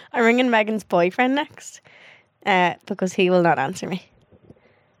 I'm ringing Megan's boyfriend next. Because he will not answer me.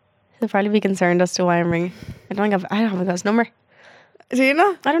 He'll probably be concerned as to why I'm ringing. I don't have his number. Do you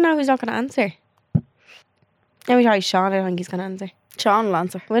know? I don't know who's not gonna answer. Maybe try Sean, I don't think he's gonna answer. Sean will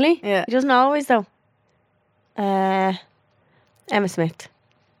answer. Will he? Yeah. He doesn't always though. Emma Smith.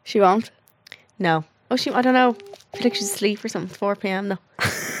 She won't. No. Oh, I don't know. I feel like she's asleep or something. It's 4 p.m. though.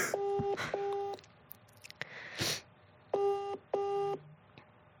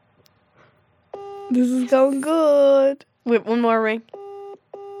 This is going good. With one more ring.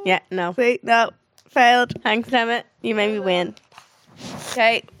 Yeah, no. Wait, no. Failed. Thanks, Emma. You made me win.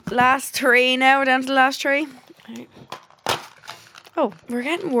 Okay, last three now. We're down to the last three. Oh, We're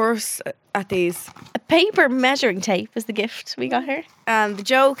getting worse at these. a paper measuring tape is the gift we got here. And the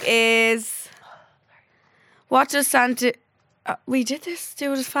joke is, what does Santa... we did this, do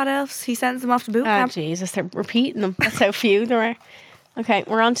with his fat elves. He sends them off to boot Ah, camp. Jesus, they're repeating them. That's how few there are. Okay,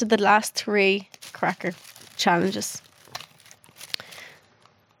 we're on to the last 3 cracker challenges.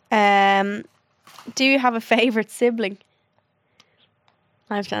 Do you have a favourite sibling?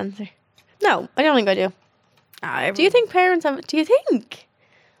 I have to answer. No, I don't think I do. Do you think parents have... Do you think?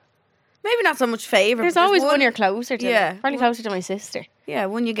 Maybe not so much favourite. There's but always one you're closer to. Yeah. Probably closer to my sister. Yeah,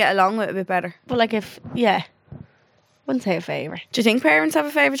 one you get along with a bit better. But like if... Yeah. Wouldn't say a favourite. Do you think parents have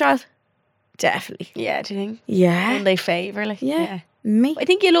a favourite child? Definitely. Yeah, do you think? Yeah. One they favour, like... Yeah. Me. I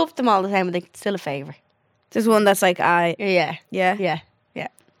think you love them all the time, but they still a favour. There's one that's like, Yeah. yeah. Yeah. Yeah.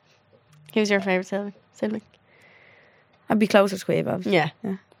 Who's your favourite sibling? I'd be closer to Queeve. Yeah.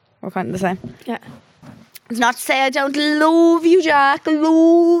 We're kind of the same. Yeah. It's not to say I don't love you, Jack. I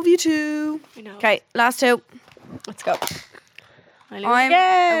love you too. I know. Okay, last two. Let's go.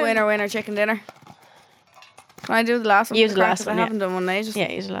 I'm a winner chicken dinner. Can I do the last one? Use the last I one, yeah. haven't done one in ages. Yeah,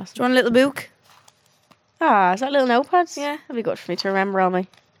 use the last Do you want a little book? Ah, is that little notepads? Yeah. That'd be good for me to remember all my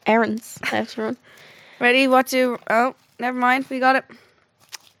errands I have to run. Ready? Oh, never mind. We got it.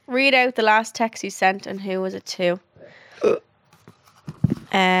 Read out the last text you sent and who was it to.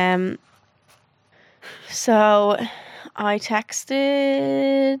 So I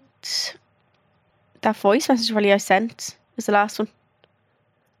texted that voice message really I sent was the last one.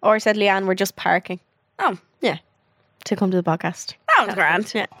 Or I said, Leanne, we're just parking. Oh, Yeah. To come to the podcast. that was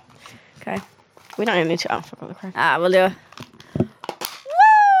grand. Yeah. Okay. We don't even need to fuck all the crap. We'll do it.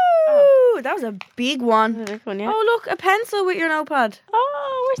 Woo! That was a big one. Big one, yeah. Oh, look, a pencil with your notepad.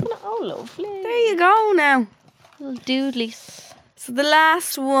 Oh, where's the oh lovely. There you go now. Little doodlies. So the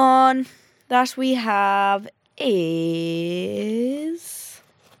last one that we have is...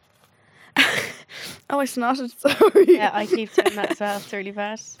 oh, I snotted. Sorry. Yeah, I keep saying that as well. It's really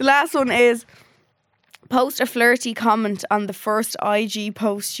bad. The last one is post a flirty comment on the first IG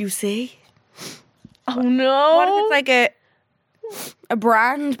post you see. Oh no. What if it's like a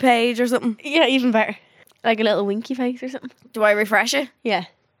brand page or something? Yeah, even better. Like a little winky face or something. Do I refresh it? Yeah.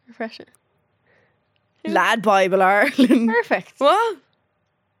 Refresh it. Lad Bible Ireland. Perfect. What?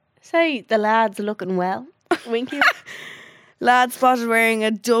 Say the lads are looking well. Winky. Lad spotted wearing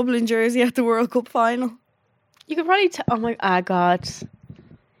a Dublin jersey at the World Cup final. You could probably oh my god.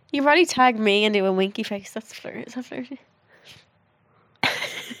 You could probably tag me and do a winky face. That's flirty. Is that flirty?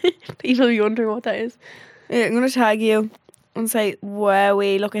 People will be wondering what that is. Yeah, I'm going to tag you. and say,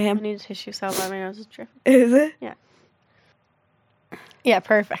 "Wowie, look at I him." need a tissue so bad. My nose is dripping. Is it? Yeah,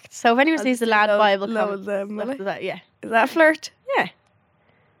 perfect. So if anyone sees the lad Bible loads comment, will I? after that, yeah. Is that a flirt? Yeah.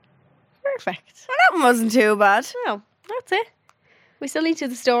 Perfect. Well, that one wasn't too bad. No, that's it. We still need to do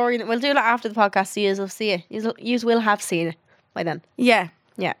the story, and we'll do that after the podcast, so you will see it. You will have seen it by then. Yeah.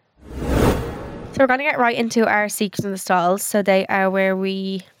 Yeah. So we're going to get right into our Secrets in the Stalls. So they are where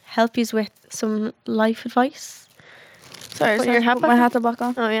we help you with some life advice. Sorry, Put so your I hat put back my on. hat back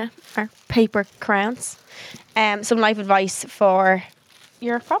on. Oh yeah, our paper crowns. Some life advice for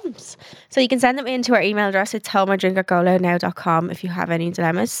your problems. So you can send them into our email address. It's homeordrink@goloudnow.com if you have any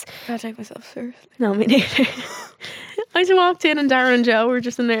dilemmas. I take myself seriously. No, me neither. I just walked in and Darren and Joe were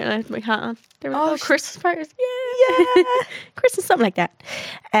just in there and I had my hat on. They were like, Christmas parties. Yeah. Christmas, something like that.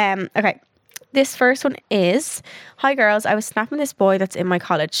 Okay. This first one is, hi girls, I was snapping this boy that's in my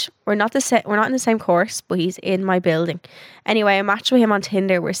college. We're not in the same course, but he's in my building. Anyway, I matched with him on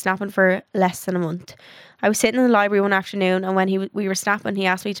Tinder. We're snapping for less than a month. I was sitting in the library one afternoon and when we were snapping, he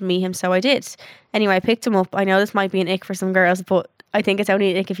asked me to meet him, so I did. Anyway, I picked him up. I know this might be an ick for some girls, but I think it's only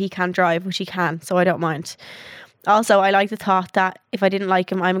an ick if he can't drive, which he can, so I don't mind. Also, I like the thought that if I didn't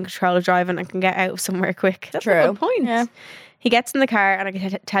like him, I'm in control of driving and can get out of somewhere quick. That's a good point. Yeah. He gets in the car and I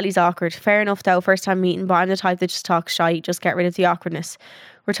can tell he's awkward. Fair enough though, first time meeting, but I'm the type that just talks shy, just get rid of the awkwardness.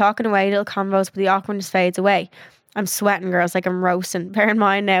 We're talking away, little convos, but the awkwardness fades away. I'm sweating, girls, like I'm roasting. Bear in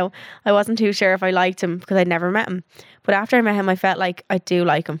mind now, I wasn't too sure if I liked him because I'd never met him. But after I met him, I felt like I do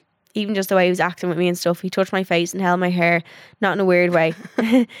like him. Even just the way he was acting with me and stuff. He touched my face and held my hair, not in a weird way.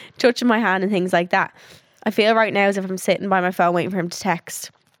 Touching my hand and things like that. I feel right now as if I'm sitting by my phone waiting for him to text.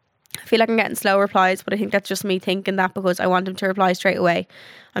 I feel like I'm getting slow replies, but I think that's just me thinking that because I want him to reply straight away.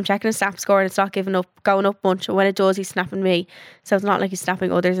 I'm checking his snap score and it's not going up much. And when it does, he's snapping me. So it's not like he's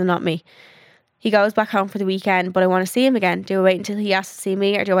snapping others and not me. He goes back home for the weekend, but I want to see him again. Do I wait until he asks to see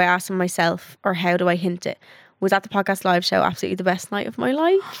me or do I ask him myself? Or how do I hint it? Was at the podcast live show absolutely the best night of my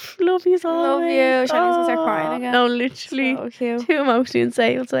life. Love you so Love much. you. Shani's gonna start crying again. No, literally. So cute. Too emotionally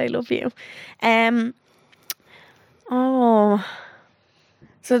unstable today. Love you. Oh.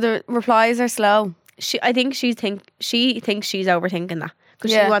 So the replies are slow. I think she thinks she's overthinking that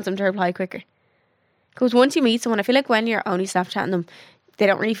because Yeah. she wants them to reply quicker. Because once you meet someone, I feel like when you're only Snapchatting them, they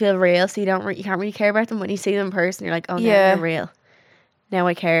don't really feel real, so you can't really care about them. When you see them in person, you're like, oh, now Yeah. they're real. Now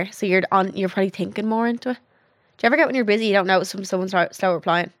I care. So you're probably thinking more into it. Do you ever get when you're busy, you don't notice when someone's slow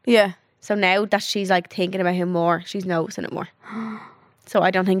replying? Yeah. So now that she's like thinking about him more, she's noticing it more. So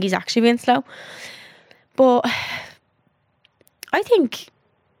I don't think he's actually being slow. But I think,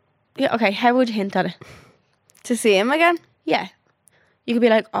 yeah, okay, how would you hint at it? To see him again? Yeah. You could be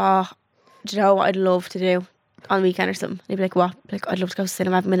like, oh, do you know what I'd love to do on the weekend or something? You'd be like, what? Like, I'd love to go to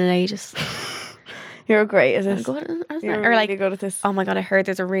cinema. I haven't been in ages. You're great at this. You're You're or like, really good at this. oh my God, I heard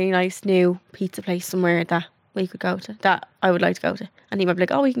there's a really nice new pizza place somewhere that we could go to, that I would like to go to. And he might be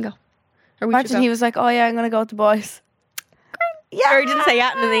like, oh, we can go. Or we should Imagine go. he was like, oh yeah, I'm going to go with the boys. Yeah. Or he didn't say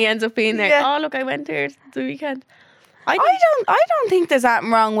that and then he ends up being there. Yeah. Oh, look, I went there the weekend. I don't think there's anything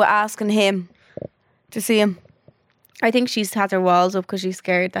wrong with asking him to see him. I think she's had her walls up because she's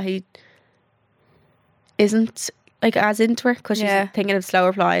scared that he isn't like as into her because she's Yeah. thinking of slow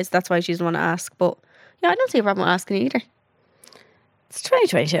replies. That's why she doesn't want to ask. But yeah, I don't see a problem with asking either. It's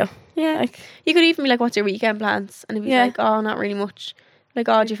 2022. Yeah, like you could even be like, "What's your weekend plans?" And if he's Yeah. like, "Oh, not really much." Like,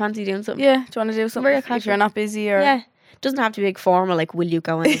 "Oh, do you fancy doing something?" Yeah. Do you want to do something Very if casual. you're not busy or Yeah. Doesn't have to be big formal. Like, will you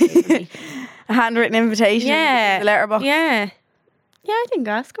go in? a handwritten invitation? Yeah. In the letterbox. Yeah. Yeah, I think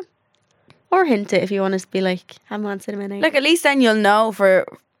ask him or hint it if you want to be like, "I'm on cinema night." Like at least then you'll know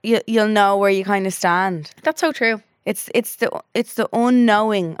you'll know where you kind of stand. that's so true. It's the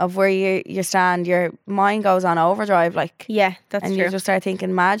unknowing of where you stand. Your mind goes on overdrive, like, Yeah, that's and true. you just start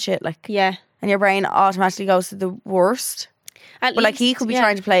thinking mad shit, like, yeah. and your brain automatically goes to the worst. At But like he least, could be yeah.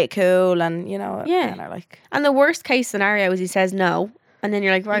 trying to play it cool, and you know, Yeah. and are like, And the worst case scenario is he says no, and then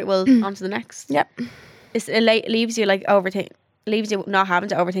you're like, right, well, on to the next. yep, It leaves you like leaves you not having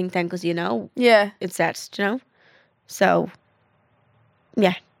to overthink then because you know yeah, instead, do you know? So,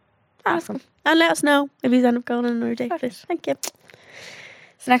 yeah, ask awesome. him and let us know if he's end up going on another date. Perfect. Thank you.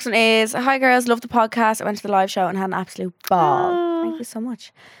 So the next one is, hi girls, love the podcast. I went to the live show and had an absolute ball. Oh. Thank you so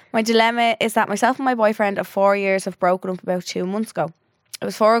much. My dilemma is that myself and my boyfriend of 4 years have broken up about 2 months ago. It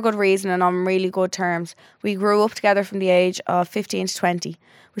was for a good reason and on really good terms. We grew up together from the age of 15 to 20.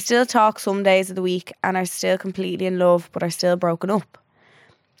 We still talk some days of the week and are still completely in love, but are still broken up.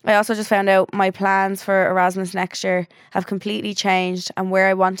 I also just found out my plans for Erasmus next year have completely changed, and where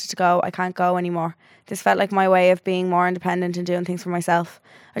I wanted to go, I can't go anymore. This felt like my way of being more independent and doing things for myself.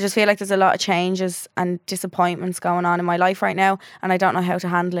 I just feel like there's a lot of changes and disappointments going on in my life right now, and I don't know how to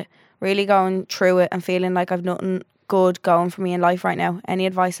handle it. Really going through it and feeling like I've nothing good going for me in life right now. Any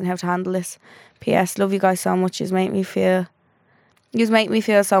advice on how to handle this? P.S. Love you guys so much. You make me feel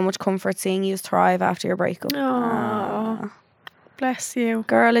so much comfort seeing you thrive after your breakup. Aww. Bless you.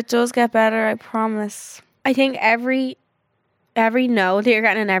 Girl, it does get better, I promise. I think every no that you're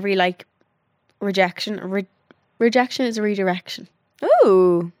getting and every like rejection is a redirection.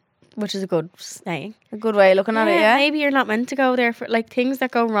 Ooh. Which is a good saying. A good way of looking at it, yeah. Maybe you're not meant to go there for like things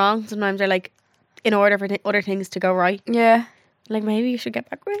that go wrong. Sometimes are like in order for other things to go right. Yeah. Like maybe you should get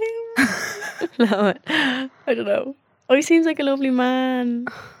back with him. No, I don't know. Oh, he seems like a lovely man.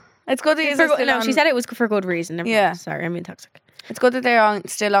 It's good that he's she said it was for good reason. Never mind. Sorry, I'm being toxic. It's good that they're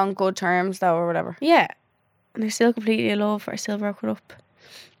still on good terms though, or whatever. Yeah. And they're still completely in love or still broken up.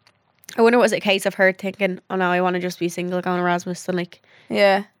 I wonder, was it a case of her thinking, oh no, I want to just be single, go on Erasmus and like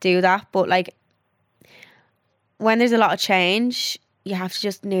do that. But like when there's a lot of change, you have to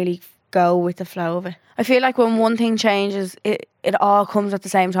just nearly go with the flow of it. I feel like when one thing changes, it all comes at the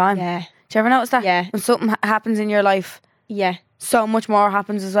same time. Yeah. Do you ever notice that? Yeah. When something happens in your life, yeah, so much more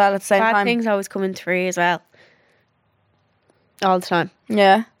happens as well at the same time. Bad things always come in three as well. All the time.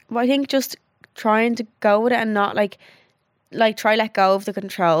 Yeah. But I think just trying to go with it and not like try let go of the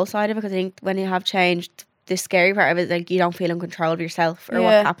control side of it, because I think when you have changed, the scary part of it is like you don't feel in control of yourself or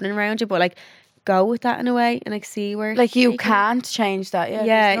what's happening around you, but like go with that in a way and like see where like you can't change that.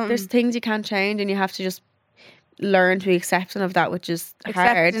 There's things you can't change and you have to just learn to be accepting of that, which is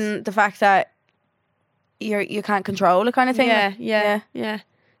hard. The fact that you can't control it kind of thing. Yeah.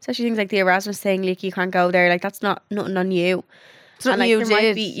 Especially things like the Erasmus thing, like you can't go there, like that's nothing on you. It's nothing you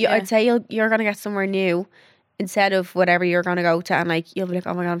did. I'd say you're going to get somewhere new instead of whatever you're going to go to, and like you'll be like,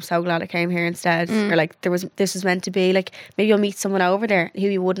 oh my god, I'm so glad I came here instead. Or like this was meant to be. Like maybe you'll meet someone over there who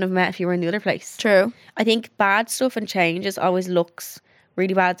you wouldn't have met if you were in the other place. True. I think bad stuff and changes always looks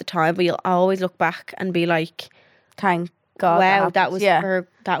really bad at the time, but you'll always look back and be like, thank God, wow, that was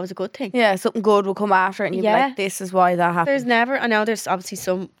a good thing. Yeah, something good will come after it, and you'll be like, this is why that happened. I know there's obviously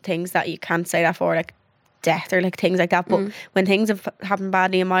some things that you can't say that for, like death or like things like that, but when things have happened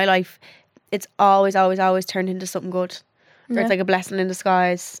badly in my life, it's always turned into something good. Or it's like a blessing in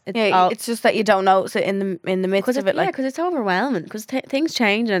disguise. It's just that you don't notice it in the midst of it. Like, because it's overwhelming. Because things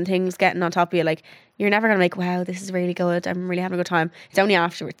change and things getting on top of you. Like you're never gonna make, wow, this is really good, I'm really having a good time. It's only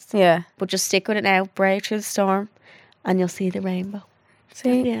afterwards. Yeah. But just stick with it now. Brave through the storm, and you'll see the rainbow.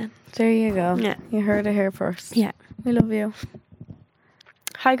 See, there you go. Yeah, you heard it here first. Yeah, we love you.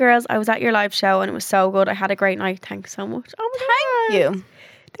 Hi girls, I was at your live show and it was so good. I had a great night. Thanks so much. Oh my God. Thank you.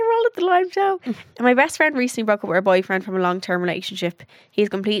 They were all at the live show. And my best friend recently broke up with her boyfriend from a long-term relationship. He's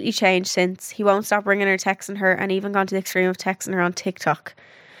completely changed since. He won't stop ringing her, texting her, and even gone to the extreme of texting her on TikTok.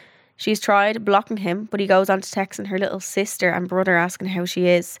 She's tried blocking him, but he goes on to texting her little sister and brother asking how she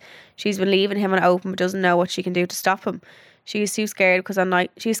is. She's been leaving him on open but doesn't know what she can do to stop him. She's scared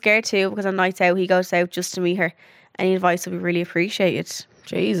too because on nights out he goes out just to meet her. Any advice would be really appreciated.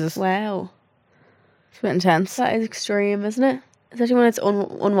 Jesus. Wow. It's a bit intense. That is extreme, isn't it? Especially when it's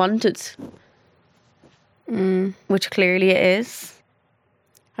unwanted. Which clearly it is.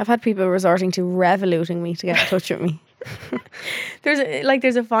 I've had people resorting to revoluting me to get in touch with me.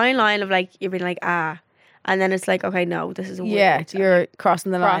 There's a fine line of like, you're being like, and then it's like, okay, no, this is weird. Yeah, you're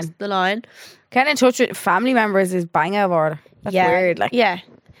crossing the line. Crossed the line. Getting in touch with family members is bang out of order. That's weird. Like, yeah.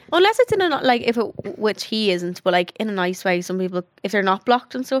 Unless it's in a, like, which he isn't, but like in a nice way. Some people, if they're not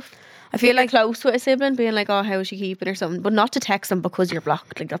blocked and stuff, I feel like close with a sibling, being like, oh, how is she keeping or something, but not to text them because you're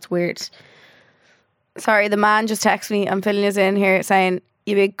blocked. Like, that's weird. Sorry, the man just texted me. I'm filling us in here saying,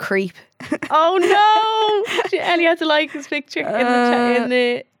 you big creep. Oh no! Ellie had to like his picture in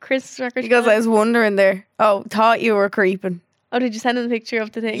the Christmas record. Because I was wondering there. Oh, thought you were creeping. Oh, did you send him the picture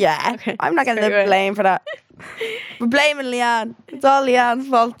of the thing? Yeah. Okay. I'm not getting the blame for that. We're blaming Leanne. It's all Leanne's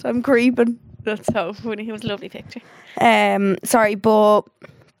fault. I'm creeping. That's so funny. It was a lovely picture. Sorry, but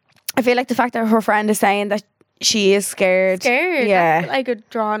I feel like the fact that her friend is saying that she is scared. Yeah. Like a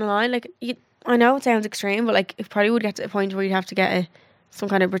drawing a line. Like, I know it sounds extreme, but like it probably would get to a point where you'd have to get some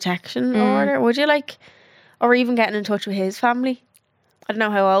kind of protection order. Would you, like, or even getting in touch with his family? I don't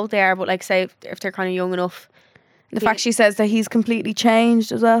know how old they are, but like, say if they're kind of young enough. The fact she says that he's completely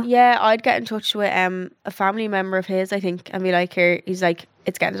changed as well. Yeah, I'd get in touch with a family member of his, I think, and be like, here, he's like,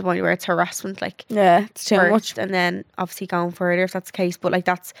 it's getting to the point where it's harassment, like, yeah, it's too much. And then obviously going further if that's the case. But like,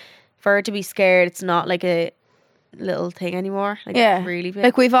 that's for her to be scared. It's not like little thing anymore. Like, Yeah. it's really big.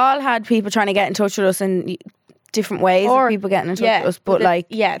 Like, we've all had people trying to get in touch with us in different ways of people getting in touch with us. But like,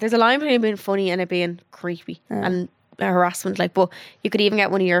 there's a line between it being funny and it being creepy and harassment. Like, but you could even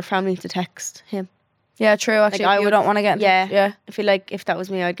get one of your family to text him. yeah, true. Actually, Like, if you don't want to get in touch. Yeah. I feel like if that was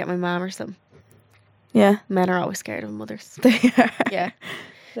me, I'd get my mom or something. Yeah. Men are always scared of mothers. They are. Yeah.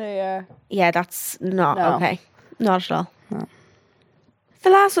 They are. Yeah, that's not No. okay. Not at all. The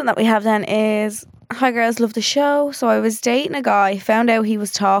last one that we have then is, hi girls, love the show. So I was dating a guy, found out he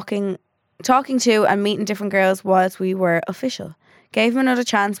was talking to and meeting different girls whilst we were official. Gave him another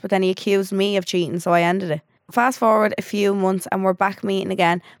chance, but then he accused me of cheating, so I ended it. Fast forward a few months and we're back meeting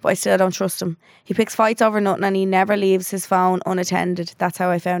again, but I still don't trust him. He picks fights over nothing and he never leaves his phone unattended. That's how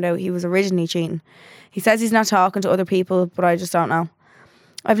I found out he was originally cheating. He says he's not talking to other people, but I just don't know.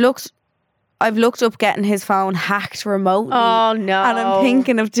 I've looked up getting his phone hacked remotely. Oh no. And I'm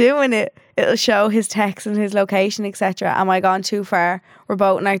thinking of doing it. It'll show his text and his location, etc. Am I gone too far? We're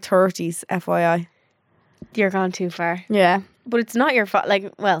both in our 30s, FYI. You're gone too far. Yeah. But it's not your fault.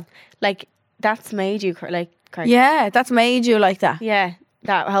 Like, that's made you crazy. Yeah, that's made you like that. Yeah,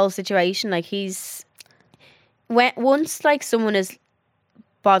 that whole situation. Like, once like someone is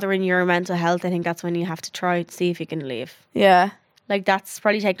bothering your mental health, I think that's when you have to try to see if you can leave. Yeah. Like, that's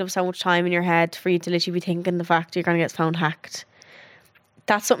probably taking up so much time in your head for you to literally be thinking the fact you're going to get his phone hacked.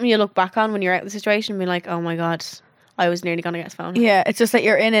 That's something you look back on when you're out of the situation and be like, oh my God, I was nearly going to get his phone hacked. Yeah, it's just that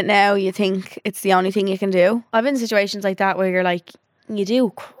you're in it now. You think it's the only thing you can do. I've been in situations like that where you're like, you do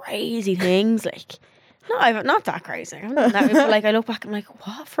crazy things. Like, no, I'm not that crazy. I'm not that, but like, I look back and I'm like,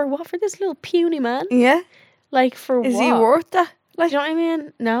 what for this little puny man? Yeah. Like, for what? Is he worth that? Like, you know what I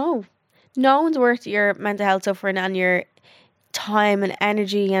mean? No. No one's worth your mental health suffering and your time and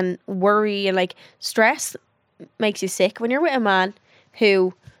energy and worry, and like, stress makes you sick. When you're with a man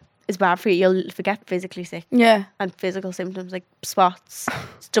who is bad for you, you'll forget physically sick. Yeah. And physical symptoms like spots,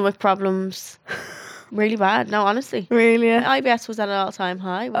 stomach problems. Really bad. No, honestly. Really? Yeah. My IBS was at an all-time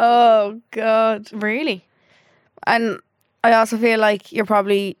high. Oh, God. Really? And I also feel like you're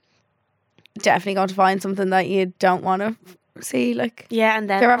probably definitely going to find something that you don't want to see. Like, Yeah, and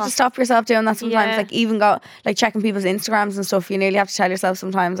then you have to stop yourself doing that sometimes. Yeah. Like, even like checking people's Instagrams and stuff, you nearly have to tell yourself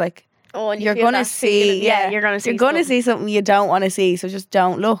sometimes, like, oh, and you're feel going to that see, feeling. Yeah, you're going to see you're going to something. see something you don't want to see, so just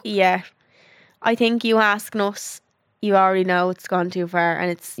don't look. Yeah. I think you asking us, you already know it's gone too far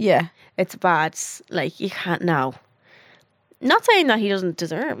and it's bad. Like, you can't know. Not saying that he doesn't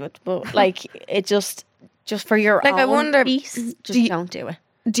deserve it, but like, it just for your Like, own I wonder, peace, just don't do it.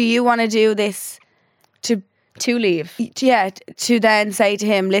 Do you want to do this To leave. to then say to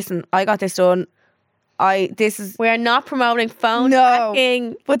him, listen, I got this done. We are not promoting phone No.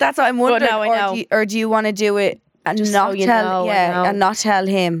 hacking. But that's what I'm wondering. no, I know. Or do you want to do it and Just not so you tell? know, I Yeah, know. and not tell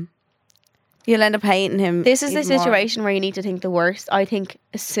him. You'll end up hating him. This is the even more. situation where you need to think the worst. I think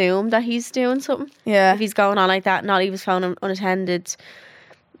assume that he's doing something. Yeah. If he's going on like that, not leave his phone unattended.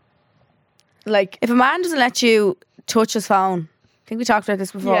 Like, if a man doesn't let you touch his phone, I think we talked about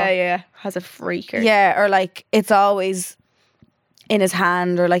this before. Yeah. Has a freaker. Yeah, or like it's always in his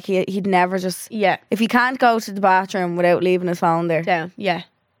hand, or like he'd never just. Yeah. If he can't go to the bathroom without leaving his phone there, Down. Yeah.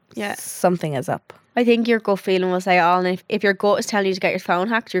 Yeah. something is up. I think your gut feeling will say all. And if your gut is telling you to get your phone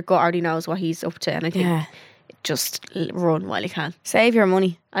hacked, your gut already knows what he's up to. And I think Yeah. just run while you can. Save your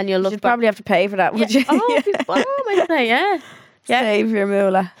money. And you'll look You'd back. probably have to pay for that, would you? Yeah. Save your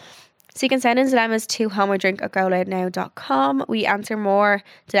moolah. So you can send in dilemmas to homeordrink@goloudnow.com. We answer more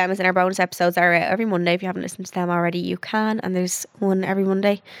dilemmas in our bonus episodes that are out every Monday. If you haven't listened to them already, you can. And there's one every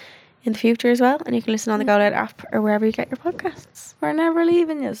Monday in the future as well. And you can listen on the Go Loud app or wherever you get your podcasts. We're never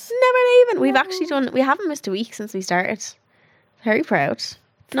leaving you. Never leaving. We've actually we haven't missed a week since we started. Very proud.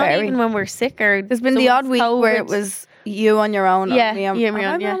 Not Very. even when we're sick or There's been the odd someone's week where COVID. it was you on your own. Yeah, or me on, you and me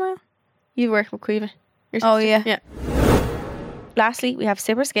have on, I yeah. been on my own? You work with Quiva. Your Oh, sister. yeah. Yeah. Lastly, we have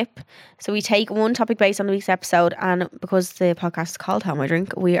Sip or Skip. So we take one topic based on the week's episode, and because the podcast is called How I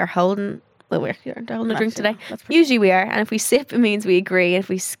Drink, we are holding. Well, we're holding a drink today. that's pretty Usually we are, and if we sip, it means we agree, and if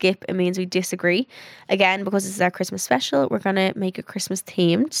we skip, it means we disagree. Again, because this is our Christmas special, we're gonna make it Christmas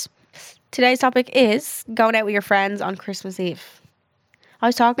themed. Today's topic is going out with your friends on Christmas Eve. I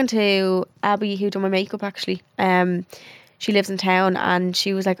was talking to Abby, who done my makeup actually. She lives in town, and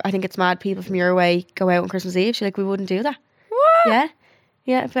she was like, "I think it's mad people from your way go out on Christmas Eve." She's like, "We wouldn't do that." What?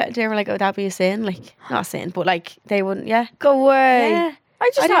 Yeah. But they were like, "Oh, that'd be a sin." Like, not a sin, but like they wouldn't. Yeah. Go away. Yeah. I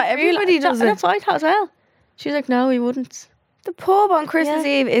just didn't thought everybody realise- does it. That's what I thought as well. She was like, "No, we wouldn't." The pub on Christmas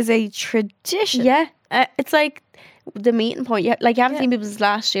Yeah. Eve is a tradition. Yeah. It's like the meeting point. You haven't Yeah. seen people since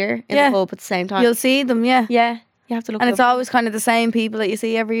last year in Yeah. the pub at the same time. You'll see them, yeah. Yeah. You have to look. And it it's up. always kind of the same people that you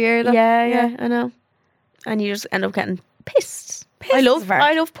see every year. Though. Yeah. I know. and you just end up getting pissed. Pissed I is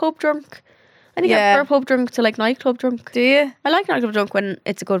love pub drunk. I think I prefer pub drunk to like nightclub drunk. Do you? I like nightclub drunk when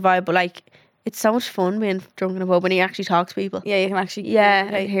it's a good vibe, but like it's so much fun being drunk in a pub when you actually talk to people. Yeah, you can actually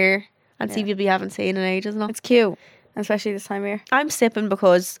and hear and see people you haven't seen in ages and all. It's cute, especially this time of year. I'm sipping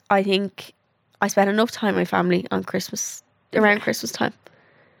because I think I spend enough time with my family on Christmas, around Christmas time.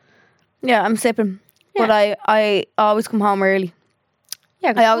 Yeah, I'm sipping. Yeah. But I always come home early.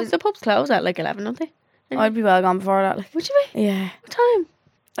 Yeah, I always- the pubs close at like 11, don't they? I'd be well gone before that. Like, Would you be? yeah. What time?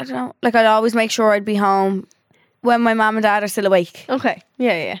 I don't know. Like, I'd always make sure I'd be home when my mum and dad are still awake Okay.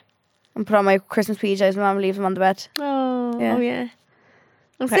 Yeah. and put on my Christmas PJs. My mum leaves them on the bed. Oh, Yeah. yeah.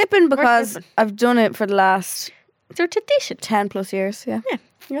 Okay. Sipping We're because sipping. I've done it for the last It's your tradition. 10 plus years. Yeah.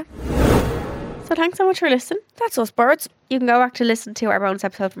 So thanks so much for listening. That's us, birds. You can go back to listen to our bonus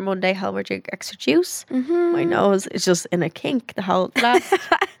episode from Monday, Helmer Drink Extra Juice. Mm-hmm. My nose is just in a kink the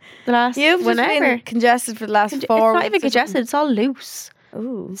last You've just whenever. been congested for the last 4 It's not weeks even or congested, it's all loose. something.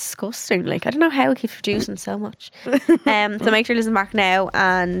 Ooh. Disgusting. Like, I don't know how it keeps producing so much. So make sure to listen back now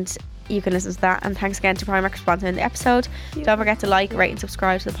and you can listen to that. And thanks again to Primark for sponsoring the episode. Don't forget to like, rate and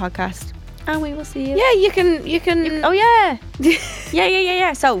subscribe to the podcast. And we will see you. Yeah, you can. Oh yeah.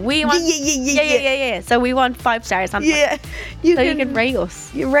 Yeah. So we want yeah. So we want 5 stars on Yeah. you can rate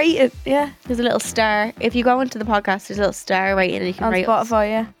us. You rate it. Yeah. There's a little star. If you go into the podcast, there's a little star rating and you can On rate us. Spotify,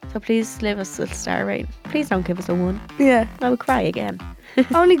 yeah. So please leave us a little star rating. Please don't give us a 1. Yeah. I will cry again.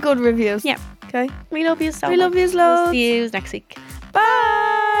 Only good reviews. Yeah. Okay. We love you so We much. love yous We'll loads. see you next week.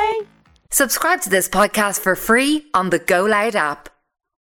 Bye. Subscribe to this podcast for free on the Go Loud app.